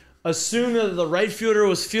like assumed that the right fielder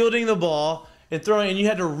was fielding the ball and throwing, and you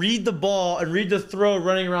had to read the ball and read the throw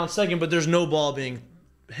running around second, but there's no ball being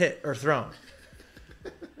hit or thrown.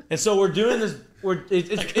 And so we're doing this. We're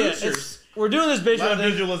doing this baseball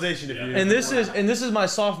visualization. And this is my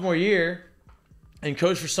sophomore year, and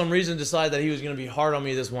coach for some reason decided that he was going to be hard on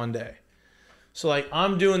me this one day. So like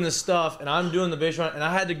I'm doing this stuff and I'm doing the base run, and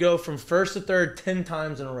I had to go from first to third 10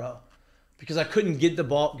 times in a row because I couldn't get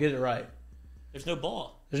it right. There's no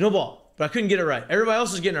ball. There's no ball, but I couldn't get it right. Everybody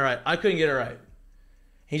else was getting it right. I couldn't get it right.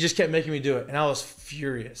 He just kept making me do it, and I was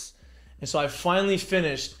furious. And so I finally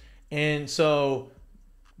finished, and so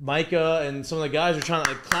Micah and some of the guys were trying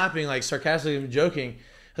to like clapping, like sarcastically and joking.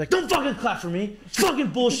 Like, don't fucking clap for me. It's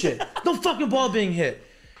fucking bullshit. No fucking ball being hit.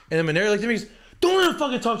 And then Mainieri looked at me and goes, don't let him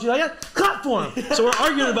fucking talk to you like that. Clap for him. So we're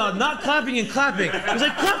arguing about not clapping and clapping. He's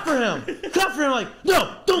like, clap for him. Clap for him. I'm like,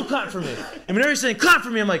 no, don't clap for me. And Mainieri's saying, clap for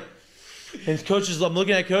me. I'm like, and I'm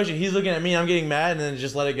looking at coach and he's looking at me. I'm getting mad and then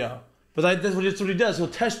just let it go. But that's what he does. He'll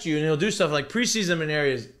test you and he'll do stuff like preseason.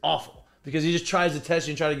 Mainieri is awful because he just tries to test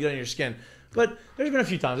you and try to get on your skin. But there's been a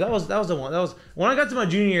few times. That was the one. That was when I got to my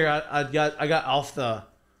junior year. I got off the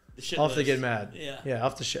get mad. Yeah,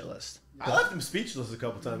 off the shit list. I left him speechless a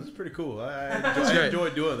couple times. It's pretty cool. I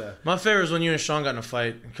enjoyed doing that. My favorite was when you and Sean got in a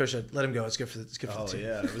fight and coach said, "Let him go. It's good for the team." Oh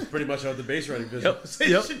yeah, it was pretty much on the base running business.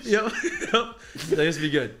 Yep. That used to be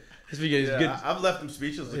good. It's good. I've left him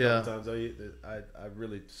speechless a couple times. I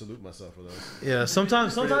really salute myself for those. Yeah,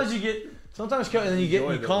 sometimes and then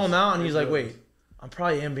you call him out and he's like, "Wait, I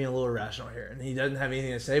probably am being a little irrational here," and he doesn't have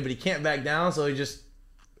anything to say, but he can't back down, so he just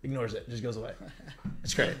ignores it, just goes away.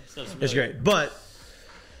 It's great. It's great. But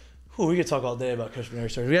we could talk all day about Coach Mainieri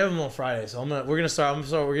stories. We have him on Friday, so we're gonna start.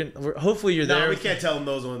 Hopefully you're there. No, we can't tell him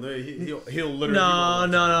those on there. He'll literally.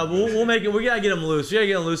 No. We'll make it. We gotta get him loose. We gotta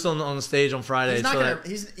get him loose on the stage on Friday.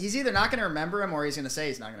 He's either not gonna remember him or he's gonna say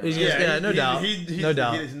he's not gonna. No doubt. No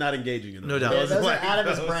doubt. He's not engaging in them. No doubt. Yeah, those are out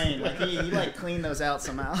of his brain. Like he like cleaned those out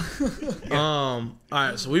somehow. All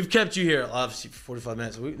right, so we've kept you here obviously for 45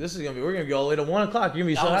 minutes. We're gonna be all the way to 1 o'clock. You're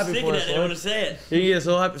gonna be so happy for us. I didn't want to say it. You're gonna get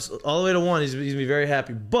so happy all the way to 1. He's gonna be very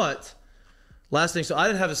happy. But last thing, so I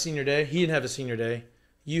didn't have a senior day. He didn't have a senior day.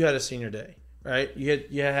 You had a senior day, right?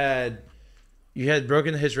 You had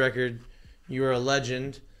broken the hits record. You were a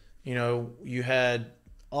legend. You had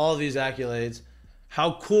all these accolades.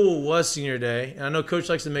 How cool was senior day? And I know Coach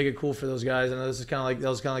likes to make it cool for those guys. I know that was kind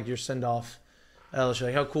of like your send off.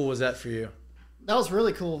 Like, how cool was that for you? That was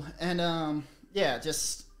really cool, and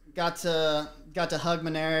just got to hug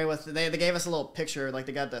Mainieri with. They gave us a little picture, like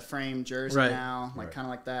they got the framed jersey now, like kind of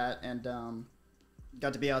like that, and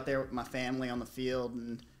got to be out there with my family on the field,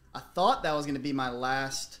 and I thought that was going to be my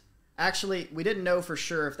last. Actually, we didn't know for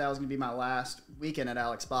sure if that was going to be my last weekend at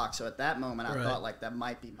Alex Box. So at that moment, I thought like that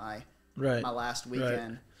might be my last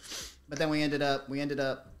weekend. Right. But then we ended up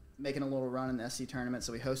making a little run in the SC tournament,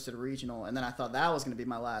 so we hosted a regional, and then I thought that was going to be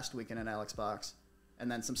my last weekend at Alex Box,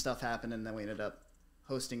 and then some stuff happened, and then we ended up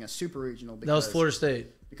hosting a super regional. Because, that was Florida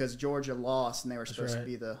State because Georgia lost, and they were supposed to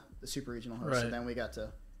be the super regional host. Right. So then we got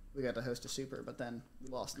to host a super, but then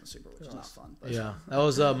we lost in the super, which is not fun. But. Yeah, that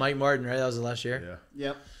was Mike Martin, right? That was the last year.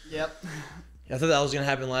 Yeah. Yep. I thought that was going to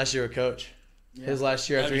happen last year with Coach. Yeah. His last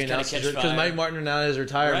year after he announced because Mike Martin announced his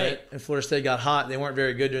retirement, and Florida State got hot. They weren't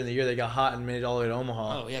very good during the year. They got hot and made it all the way to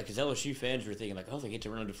Omaha. Oh yeah, because LSU fans were thinking like, oh, they get to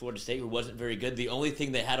run into Florida State, who wasn't very good. The only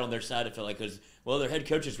thing they had on their side, it felt like, was their head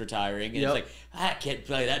coach is retiring, and it's like I can't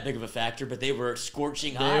play that big of a factor. But they were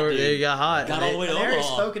scorching hot. They got hot. Got all the way to Omaha. Mainieri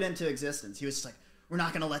spoke it into existence. He was just like, we're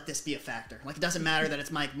not going to let this be a factor. Like, it doesn't matter that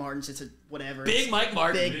it's Mike Martin's. It's a whatever. Big Mike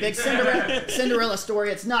Martin. Big Cinderella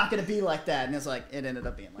story. It's not going to be like that. And it's like, it ended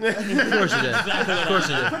up being like that. Of course it did. Of course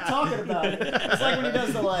it did. Quit talking about it. It's like when he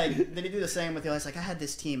does did he do the same with he's like, I had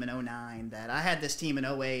this team in 2009, I had this team in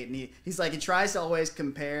 2008. And he's like, he tries to always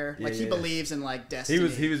compare. Like, he believes in, like, destiny.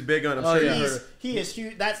 He was big on him. He is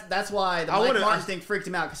huge. That's why the Mike Martin thing freaked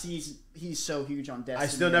him out, because he's so huge on destiny. I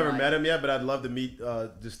still never met him yet, but I'd love to meet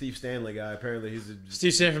the Steve Stanley guy. Apparently, he's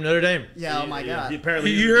Steve Stanley from Notre Dame. Yeah, oh my God.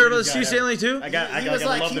 You heard about Steve Stanley too?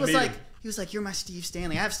 He was like, you're my Steve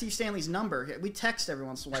Stanley. I have Steve Stanley's number. We text every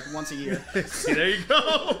once a year. See, there you go.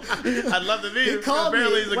 I'd love to meet him. He called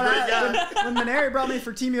Apparently, me. He's a great guy. When Mainieri brought me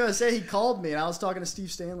for Team USA, he called me, and I was talking to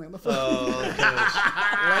Steve Stanley on the phone.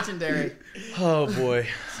 Oh, legendary. Oh boy.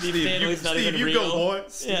 Steve Stanley's not even real. You go, boy.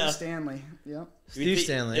 Steve Stanley. Yep. Steve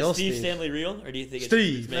Stanley. Is Steve Stanley real, or do you think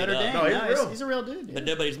it's made up? No, he's a real dude. Yeah. But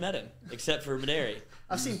nobody's met him except for Mainieri.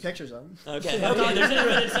 I've seen pictures of him. Okay.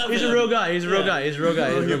 He's a real guy. He's a real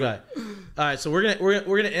guy. All right, so we're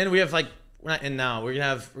gonna end. We're not in now. We're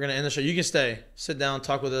gonna end the show. You can stay, sit down,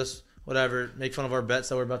 talk with us. whatever, make fun of our bets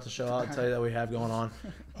that we're about to show out and tell you that we have going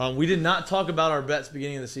on. We did not talk about our bets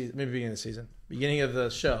beginning of the season, maybe beginning of the season, beginning of the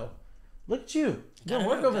show. Look at you. Doing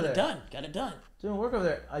work over there. Got it done. Doing work over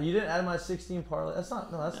there. You didn't add my 16 parlay. That's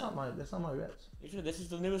not my bets. This is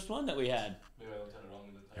the newest one that we had.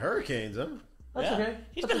 Hurricanes, huh? That's okay.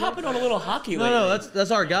 He's been hopping on a little hockey lately. No, that's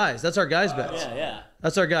our guys. That's our guys' bets. Yeah.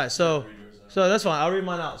 That's our guys. So that's fine. I'll read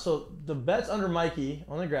mine out. So the bets under Mikey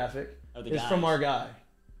on the graphic is from our guy.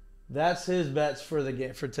 That's his bets for the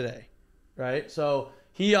game for today, right? So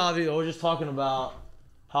he obviously was just talking about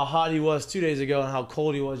how hot he was 2 days ago and how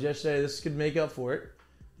cold he was yesterday. This could make up for it.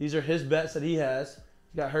 These are his bets that he has.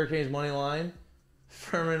 He's got Hurricanes money line,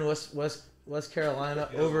 Furman West Carolina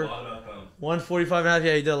over 145.5.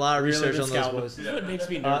 Yeah, he did a lot of research on those boys. That's what makes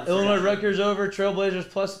me nervous. Illinois Rutgers over, Trailblazers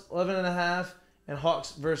plus 11.5, and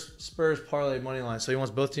Hawks versus Spurs parlay money line. So he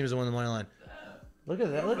wants both teams to win the money line. Look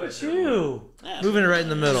at that! Look at you moving it right in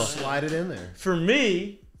the middle. Slide it in there. For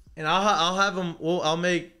me, and I'll have them. Well, I'll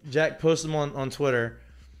make Jack post them on Twitter.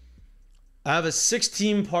 I have a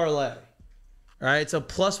 6-team parlay. All right, it's a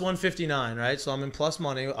plus 159. Right, so I'm in plus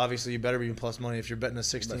money. Obviously, you better be in plus money if you're betting a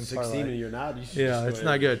 16 parlay. And you're not. You should It's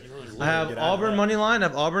not good. I have Auburn money line. I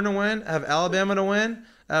have Auburn to win. I have Alabama to win.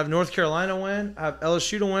 I have North Carolina to win. I have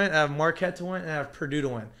LSU to win. I have Marquette to win, and I have Purdue to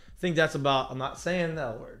win. I think that's about. I'm not saying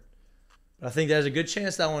that word. I think there's a good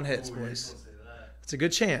chance that one hits, boys. It's a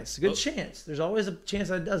good chance. Good chance. There's always a chance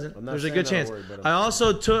that it doesn't. There's a good chance. I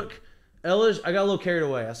also took LSU. I got a little carried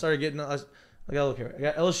away. I got a little carried away. I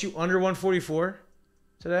got LSU under 144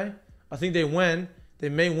 today. I think they win. They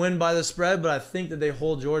may win by the spread, but I think that they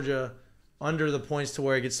hold Georgia under the points to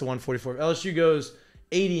where it gets to 144. If LSU goes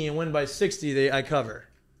 80 and win by 60, I cover.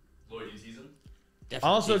 Lloyd, you teasing? I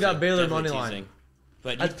also got Baylor money line.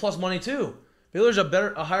 But that's plus money too. Baylor's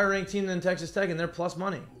a higher ranked team than Texas Tech, and they're plus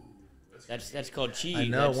money. That's called cheese. I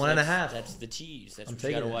know, that's, 1.5. That's the cheese. That's what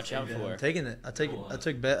you got to watch out for. I'm taking it. I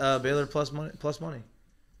took Baylor plus money.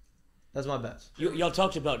 That's my bets. Y'all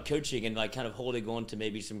talked about coaching and like kind of holding on to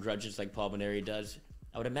maybe some grudges like Paul Mainieri does.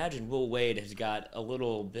 I would imagine Will Wade has got a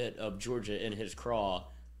little bit of Georgia in his craw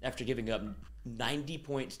after giving up 90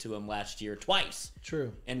 points to him last year twice.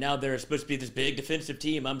 True. And now they're supposed to be this big defensive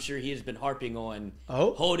team. I'm sure he has been harping on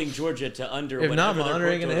holding Georgia to under if whatever not, my under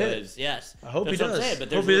ain't gonna hit. Is. Yes. I hope That's he does. What I'm saying,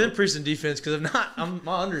 but hope he increase in defense because if not,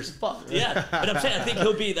 my under is fucked. Yeah, but I'm saying I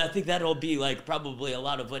think that'll be like probably a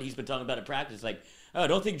lot of what he's been talking about at practice. Like, oh, I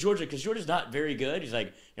don't think Georgia, because Georgia's not very good. He's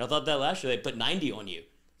like, I thought that last year they put 90 on you.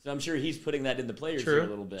 So I'm sure he's putting that in the players here a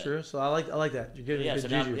little bit. True. So I like that. You're good. Yeah. Good So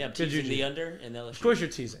juju. now, good teasing the under and LSU. Of course you're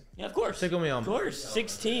teasing. Yeah, of course. Tickle me on. Of course.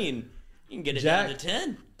 16. You can get it Jack, down to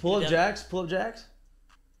 10. Pull up Jacks.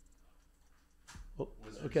 Oh,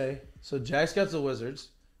 okay. So Jack's got the Wizards.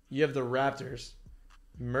 You have the Raptors.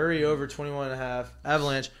 Murray over 21.5.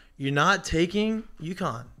 Avalanche. You're not taking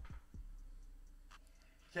UConn.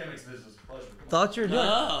 Can't mix business with pleasure. Thought you were doing.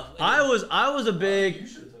 Oh, I was a big. You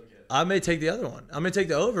should have took it. I may take the other one. I may take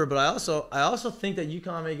the over, but I also think that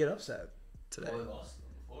UConn may get upset today. Well, they lost them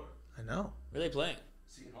before. I know. Where are they playing?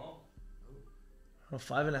 Seton Hall. 5.5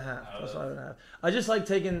 plus 5.5. I just like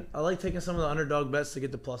taking. I like taking some of the underdog bets to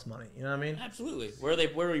get the plus money. You know what I mean? Absolutely. Where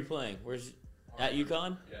are we playing? Where's at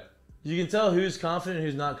UConn? Yeah. You can tell who's confident and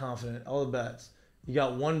who's not confident. All the bets. You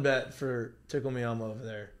got one bet for Tickle Me Elmo over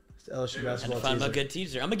there. It's the LSU basketball Find teaser. a good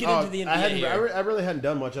teaser. I'm gonna get into the NBA here. I really hadn't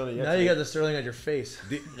done much on it yet. Now you got the Sterling at your face.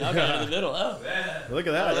 I got it in the middle. Oh. Look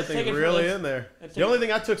at that. That let's take thing's it for- really let's- in there. let's The take only it-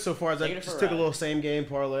 thing I took so far is I take it for just a took a ride. little same game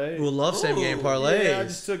parlay. We'll love same game Ooh. parlays. Yeah, I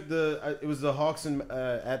just took it was the Hawks and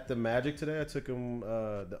at the Magic today. I took them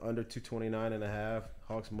the under 229.5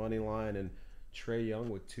 Hawks money line and Trae Young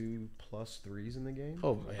with 2 plus 3s in the game.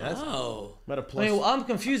 Oh man, that's. Oh. Met a I plus. mean, well, I'm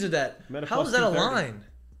confused with that. Met a How plus is that a 230. line?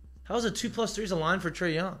 How is a 2 plus 3 a line for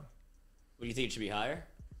Trae Young? What do you think it should be higher?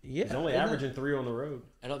 Yeah, He's only isn't it? averaging 3 on the road.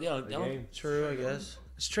 I don't. a game. True, I guess.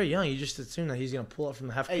 It's Trae Young. You just assume that he's gonna pull up from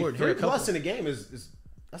the half Hey, court. 3 hit a couple. plus in a game is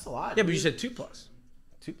that's a lot. Yeah, but you said 2 plus.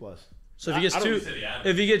 2 plus. So if he gets I don't 2, say the average.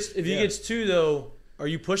 if he gets 2 though, are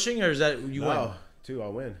you pushing or is that you win? No, 2 I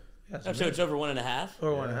win. Yeah, Oh, so it's over 1.5.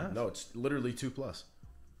 or 1.5. No, it's literally 2 plus.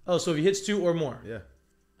 Oh, so if he hits 2 or more, Yeah.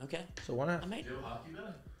 Okay. so 1.5. I might. Do a hockey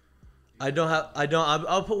bet?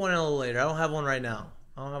 I'll put one in a little later. I don't have one right now.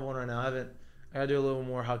 I haven't. I gotta do a little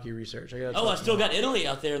more hockey research. Oh, I still got Italy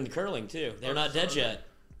out there in the curling too. They're not dead yet.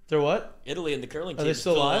 They're what? Italy and the curling team Are they is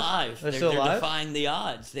still alive? They're still alive? defying the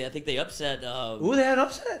odds. I think they upset. Ooh, they had an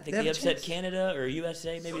upset. I think have they a upset chance. Canada or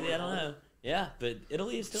USA. Maybe I don't know. Yeah, but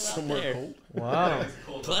Italy is still out Somewhere there. cold. Wow.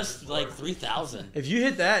 Plus like 3,000. If you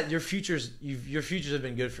hit that, your futures have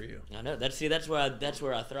been good for you. I know. That's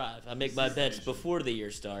where I thrive. I make my bets before the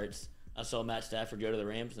year starts. I saw Matt Stafford go to the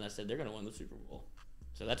Rams, and I said they're going to win the Super Bowl.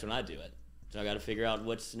 So that's when I do it. So I got to figure out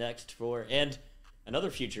what's next for and another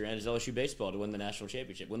future end is LSU baseball to win the national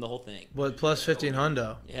championship, win the whole thing. What plus 15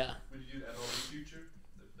 hundo? Yeah, Would you do that MLB future?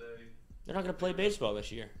 If they... they're not going to play baseball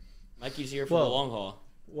this year. Mikey's here for the long haul.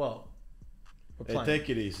 Whoa. We're Hey, playing. take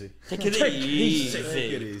it easy. Take it Take it easy. easy.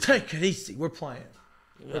 Take it easy. Take it easy. We're playing.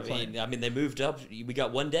 I mean, they moved up. We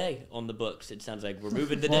got 1 day on the books. It sounds like we're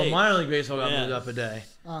moving the Well, day. minor league baseball got Yeah. moved up a day.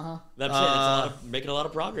 Uh-huh. That's it. It's making a lot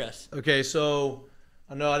of progress. Okay, so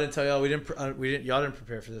I know I didn't tell y'all y'all didn't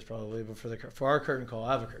prepare for this probably, but for our curtain call,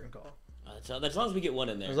 I have a curtain call. That's as long as we get one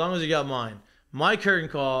in there. As long as you got mine. My curtain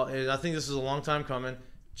call is, I think this is a long time coming.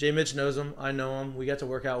 Jay Mitch knows him. I know him. We got to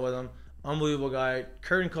work out with him. Unbelievable guy.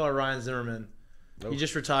 Curtain caller Ryan Zimmerman. Nope. He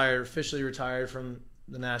just officially retired from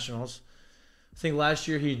the Nationals. I think last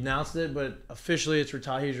year he announced it, but officially he's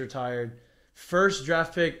retired. First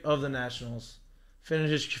draft pick of the Nationals.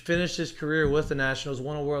 Finished his career with the Nationals.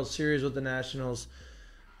 Won a World Series with the Nationals.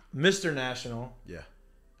 Mr. National. Yeah.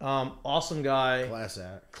 Awesome guy. Class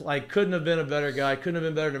act. Like, couldn't have been a better guy. Couldn't have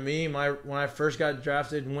been better to me. When I first got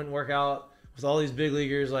drafted and went and work out with all these big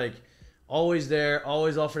leaguers, like, always there,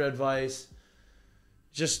 always offered advice.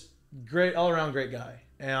 Just great, all around great guy.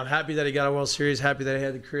 And I'm happy that he got a World Series. Happy that he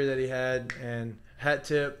had the career that he had. And hat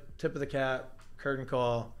tip of the cap, curtain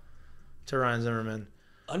call to Ryan Zimmerman.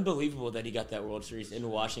 Unbelievable that he got that World Series in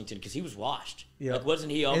Washington because he was washed. Yeah. Like,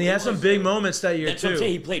 wasn't he? And he had some big moments that year That's too. what I'm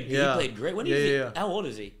saying. He played great. When is he? Yeah. How old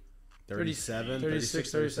is he? 37,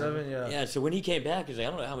 36, 37, yeah. Yeah. So when he came back, he's like, I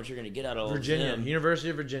don't know how much you're going to get out of Virginia, him. University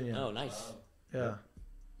of Virginia. Oh, nice. Yeah.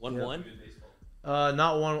 1-1. Good baseball.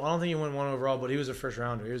 Not one. I don't think he went one overall, but he was a first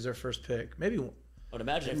rounder. He was their first pick. Maybe. I would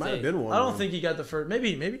imagine It if might they. have been one. I don't think he got the first.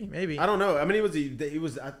 Maybe. I don't know. I mean,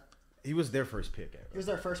 he was their first pick ever. He was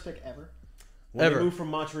their first pick ever. When Ever. they moved from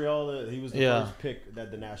Montreal, he was the Yeah. first pick that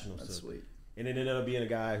the Nationals That's took. sweet. And it ended up being a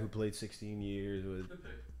guy who played 16 years with Good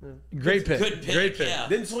pick. Great pick. Good pick. Great pick. Yeah.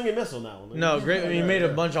 didn't swing and miss on that one. No, great. I mean, he made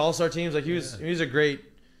a bunch of All-Star teams. Like he was a great.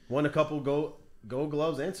 Won a couple gold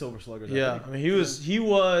gloves and silver sluggers. Yeah, think. I mean, he was He's Mr.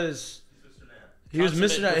 Nat.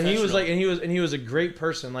 Mr. That, and he was professional. and he was a great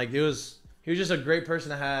person. Like he was just a great person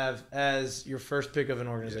to have as your first pick of an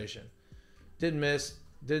organization. Didn't miss,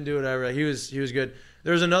 didn't do whatever. He was good.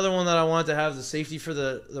 There's another one that I wanted to have, the safety for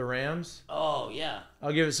the Rams. Oh yeah.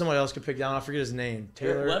 I'll give it somebody else could pick down. I forget his name.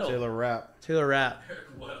 Taylor Weddle. Taylor Rapp. Rapp.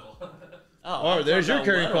 Well, Oh, Oh, I'm there's talking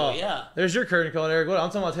your about curtain call. Weddle, Yeah. There's your curtain call, Eric. I'm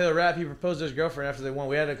talking about Taylor Rapp. He proposed to his girlfriend after they won.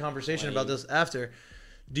 We had a conversation about this after.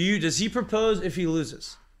 Does he propose if he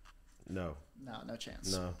loses? No. No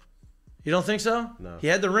chance. No. You don't think so? No. He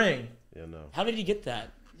had the ring. Yeah, no. How did he get that?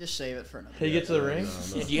 Just save it for another. Did he get to the ring?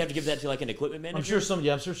 Yeah, do you have to give that to like an equipment manager? I'm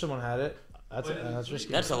sure someone had it. That's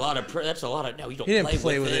risky. That's a lot of. That's a lot of. No, you don't. He didn't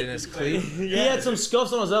play with it in his cleat. He had some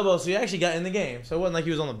scuffs on his elbow, so he actually got in the game. So it wasn't like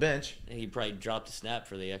he was on the bench. And he probably dropped a snap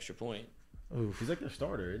for the extra point. Oof. He's like their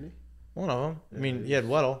starter, isn't he? One of them. I mean, he had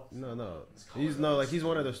Weddle. No. He's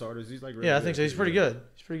one of their starters. He's like really Yeah, I good. think so. He's pretty good.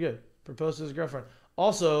 He's pretty good. Proposed to his girlfriend.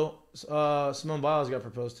 Also, Simone Biles got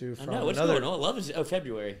proposed to I from know what's another going on. Love is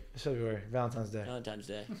February, February, Valentine's Day. Valentine's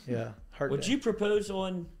Day. Yeah, heart Would day. you propose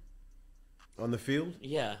on? On the field?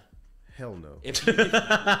 Yeah. Hell no. If,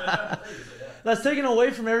 That's taken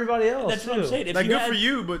away from everybody else. that's what I'm too. saying. If Like, you good had, for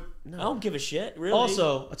you, but I don't give a shit. Really.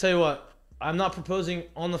 Also, I'll tell you what, I'm not proposing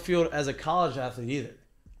on the field as a college athlete either.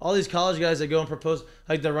 All these college guys that go and propose,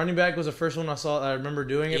 like the running back was the first one I saw. I remember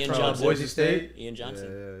doing it Ian from Johnson. Boise State. Ian Johnson.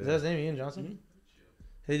 Is that his name, Ian Johnson?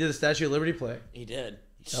 He did the Statue of Liberty play. He did.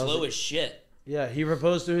 He's That was slow it. as shit. Yeah, he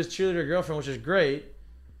proposed to his cheerleader girlfriend, which is great,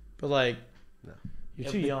 but like, No. you're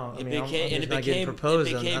It too be- young. I it mean, I'm became- just and it not getting became-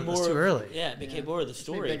 proposed. it became That's more too of- early. Yeah, it became more of the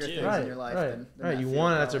story bigger too. things. Right, in your life right, than right. that You field,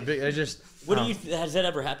 won. That's a probably. big. I just. What no. do you? Has that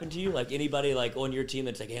ever happened to you? Like anybody like on your team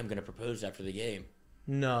that's like, hey, I'm gonna propose after the game.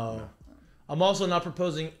 No. I'm also not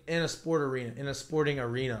proposing in a sporting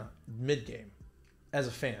arena mid game, as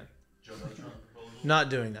a fan. Joe Neutron proposal. Not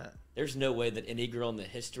doing that, There's no way that any girl in the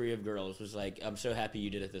history of girls was like, I'm so happy you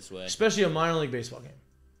did it this way. especially a minor league baseball game.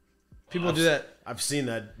 People do that. I've seen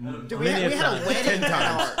that. Dude, we Many had a a time. wedding 10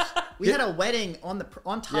 at ours. We had a wedding on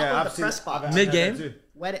top Yeah, of I've the press seen box. I've Mid-game? had that too.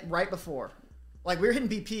 Wedding right before. Like we were hitting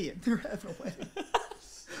BP and they were having a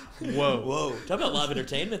wedding. Whoa. Talk about live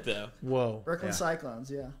entertainment though. Whoa. Brooklyn Yeah.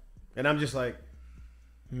 Cyclones, yeah. And I'm just like,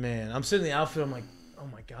 Man, I'm sitting in the outfield. I'm like, oh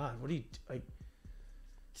my god, what do you like?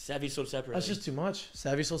 Savvy sold separately. That's just too much.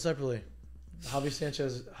 Savvy sold separately. Javi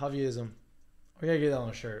Sanchez, Javiism. We gotta get that on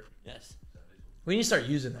a shirt. Yes. We need to start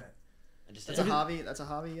using that. I just That's a hobby. That's a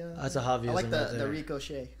hobby. That's a Javiism. I like right the there.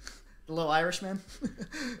 ricochet. The little Irishman.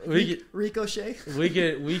 Ricochet. We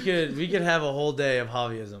could have a whole day of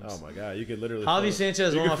Javiisms. Oh my God, you could literally. Javi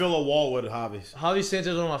Sanchez. You could fill a wall with Javis. Javi Sanchez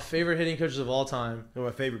is one of my favorite hitting coaches of all time. One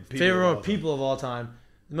of my favorite people of all time.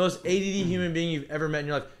 The most ADD human being you've ever met in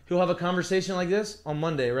your life. He'll have a conversation like this on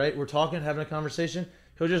Monday, right? We're talking, having a conversation.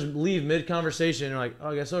 He'll just leave mid-conversation and you're like, oh,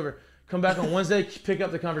 I guess over. Come back on Wednesday, pick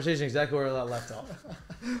up the conversation exactly where that left off.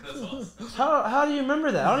 That's awesome. How do you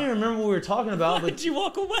remember that? I don't even remember what we were talking about. Why did you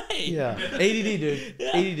walk away? Yeah. ADD, dude.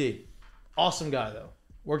 Yeah. ADD. Awesome guy, though.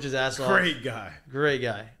 Worked his ass off. Great guy. Great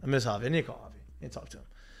guy. I miss Javi. I need to call Javi. I need to talk to him.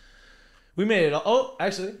 We made it. Oh,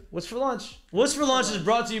 actually, what's for lunch? What's for lunch is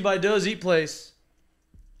brought to you by Doe's Eat Place.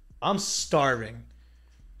 I'm starving.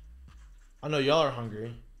 I know y'all are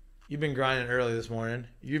hungry. You've been grinding early this morning.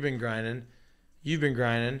 You've been grinding. You've been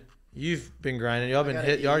grinding. You've been grinding. Y'all been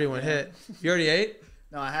hit. You already went hit. You already ate?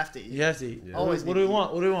 No, I have to eat. You have to eat. Yeah. Always What do we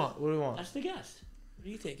want? What do we want? What do we want? That's the guest. What do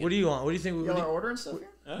you think? What do you want? What do you think? Y'all are ordering stuff here?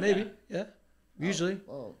 Oh, Maybe. yeah. Yeah. Usually.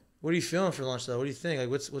 Oh. What are you feeling for lunch though? What do you think? Like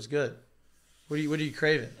what's good? What are you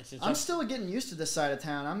craving? I'm still getting used to this side of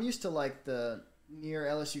town. I'm used to like the near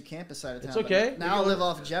LSU campus side of town. It's okay. but Now I live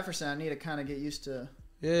off Jefferson. I need to kind of get used to.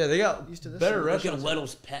 Yeah, they got Used to this better one. Look at restaurants.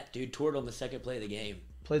 Weddle's pet, dude. Toured on the second play of the game.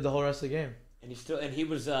 Played the whole rest of the game. And he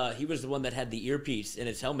was the one that had the earpiece in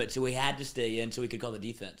his helmet, so he had to stay in so he could call the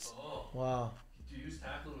defense. Oh, Wow. did you use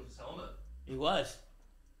tackle with his helmet? He was.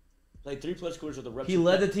 Played 3+ quarters with a ruptured He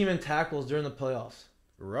led the pec, team in tackles during the playoffs.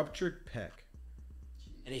 Ruptured pec.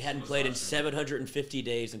 and he hadn't played in 750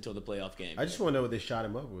 days until the playoff game. I just want to know what they shot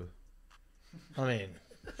him up with. I mean,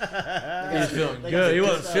 They he got- was feeling they got good. some He good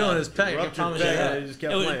wasn't stuff. feeling his pec. I can Ruptured promise you pec. that. They just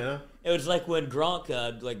kept It was- playing, huh? It was like when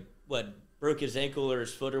Gronk, broke his ankle or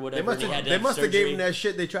his foot or They whatever. must and he had have. to They have must have gave surgery. him that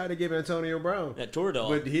shit they tried to give Antonio Brown, That Toradol.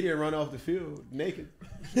 but he didn't run off the field naked.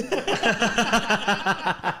 You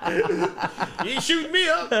ain't shooting me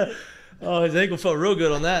up. Oh, his ankle felt real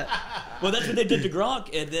good on that. Well, that's what they did to Gronk,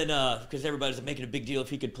 and then because everybody's making a big deal if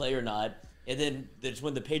he could play or not, and then that's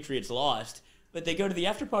when the Patriots lost. But they go to the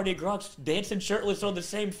after party, and Gronk's dancing shirtless on the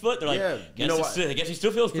same foot. They're like, Yeah, you know what? I guess he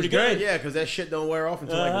still feels pretty He's great. good. Yeah, because that shit don't wear off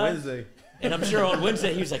until Uh-huh. like Wednesday. And I'm sure on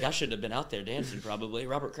Wednesday he was like, I shouldn't have been out there dancing. Probably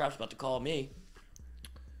Robert Kraft's about to call me.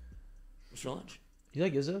 What's for lunch? You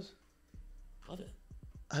like Izzo's? Love it.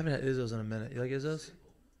 I haven't had Izzo's in a minute. You like Izzo's?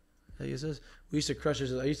 Like Izzo's? We used to crush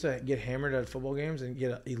Izzo's. I used to get hammered at football games and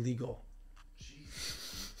get illegal.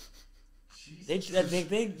 They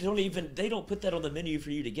don't put that on the menu for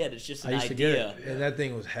you to get. It's just I an used to get idea. it, and that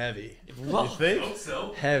thing was heavy. Whoa. You think? Hope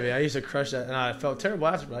so. Heavy. I used to crush that, and I felt terrible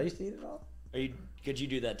after, but I used to eat it all. Could you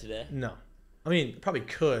do that today? No. I mean, probably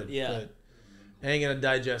could, Yeah. but I ain't going to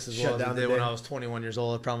digest as well Shut as down it the did when day. I was 21 years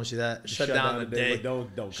old. I promise you that. Shut down the day.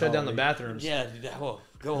 but Don't Shut call down the me. bathrooms. Yeah,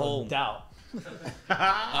 go home. Doubt.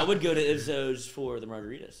 I would go to Izzo's for the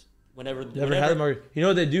margaritas. Never had the margarita. You know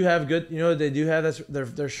what they do have good? You know what they do have? That's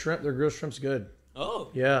their shrimp. Their grilled shrimp's good. Oh,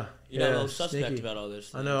 Yeah. you're a yeah, little suspect sneaky. about all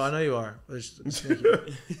this. I know you are. But it's sneaky.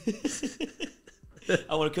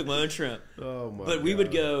 I want to cook my own shrimp, Oh my. but we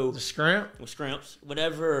would go The scrimp. with scrimps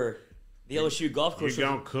whenever the LSU golf course.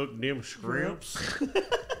 cook them shrimps?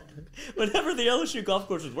 Whenever the LSU golf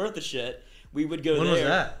course was worth the shit, we would go When there. was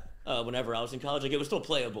that? Whenever I was in college, like it was still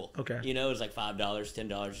playable. Okay. You know, it was like $5,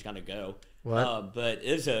 $10, just kind of go. What? But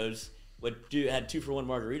Izzo's had 2-for-1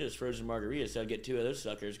 margaritas, frozen margaritas. So I'd get 2 of those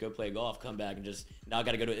suckers, go play golf, come back, and just now I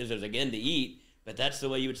got to go to Izzo's again to eat. But that's the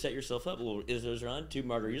way you would set yourself up. Well, Izzo's run, 2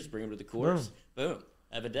 margaritas, bring them to the course, boom,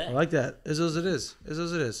 have a day. I like that. Izzo's it is.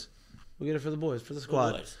 Izzo's it is. We'll get it for the boys, for the Cool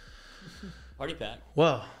squad. boys. Party pack.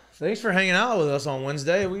 Well, thanks for hanging out with us on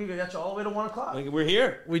Wednesday. We got you all the way to 1 o'clock. We're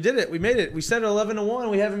here. We did it. We made it. We said 11 to 1.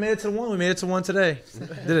 We haven't made it to 1. We made it to 1 today.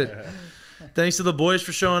 Did it. Thanks to the boys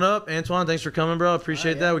for showing up. Antoine, thanks for coming, bro.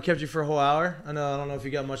 Appreciate that. We kept you for a whole hour. I don't know if you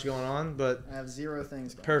got much going on, but I have 0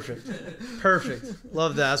 things going. perfect. Perfect.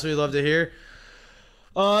 Love that. That's what we love to hear.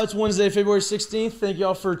 It's Wednesday, February 16th. Thank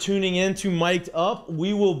y'all for tuning in to Mik'd Up.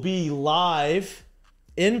 We will be live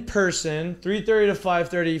in person, 3:30 to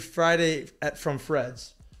 5:30 Friday from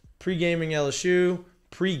Fred's. Pre-gaming LSU.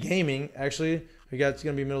 Pre-gaming, actually. It's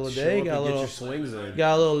going to be middle of the day. Show up Got a and get little, your swings in.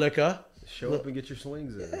 got a little liquor. Show up and get your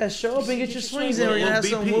swings in. Yeah, show up and get your swings in. We're Little gonna have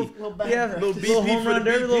some BP. little home run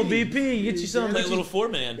derby, little BP. Get you some. Play a little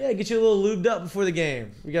 4-man. Yeah, get you a little lubed up before the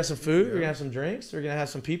game. We got some food. We're gonna have some drinks. We're gonna have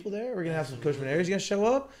some people there. We're gonna have some Coach Mainieri's gonna show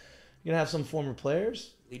up. We're gonna have some former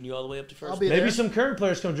players. Leading you all the way up to first. I'll be Maybe there. some current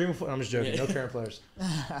players come dream. I'm just joking. Yeah. No current players.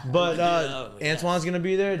 But yes. Antoine's gonna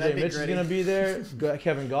be there. Jay That'd be Mitch is gritty. gonna be there.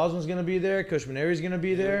 Kevin Gosman's gonna be there. Coach Mainieri's gonna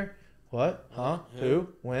be there. What? Huh? Who?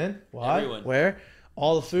 When? Why? Everyone. Where?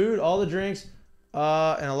 All the food, all the drinks,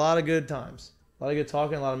 and a lot of good times. A lot of good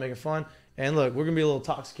talking, a lot of making fun. And look, we're gonna be a little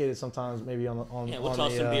intoxicated sometimes, maybe on Yeah, we'll on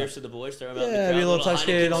toss the, some beers to the boys. Throw them out in the yeah, crowd, be a little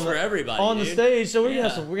intoxicated on for everybody on the dude. stage. So we're Yeah. gonna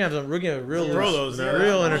have real Rolos now.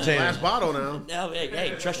 real entertainment. Last bottle now. No,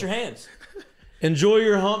 hey, trust your hands. Enjoy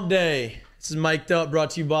your hump day. This is Mik'd Up,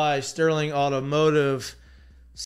 brought to you by Sterling Automotive.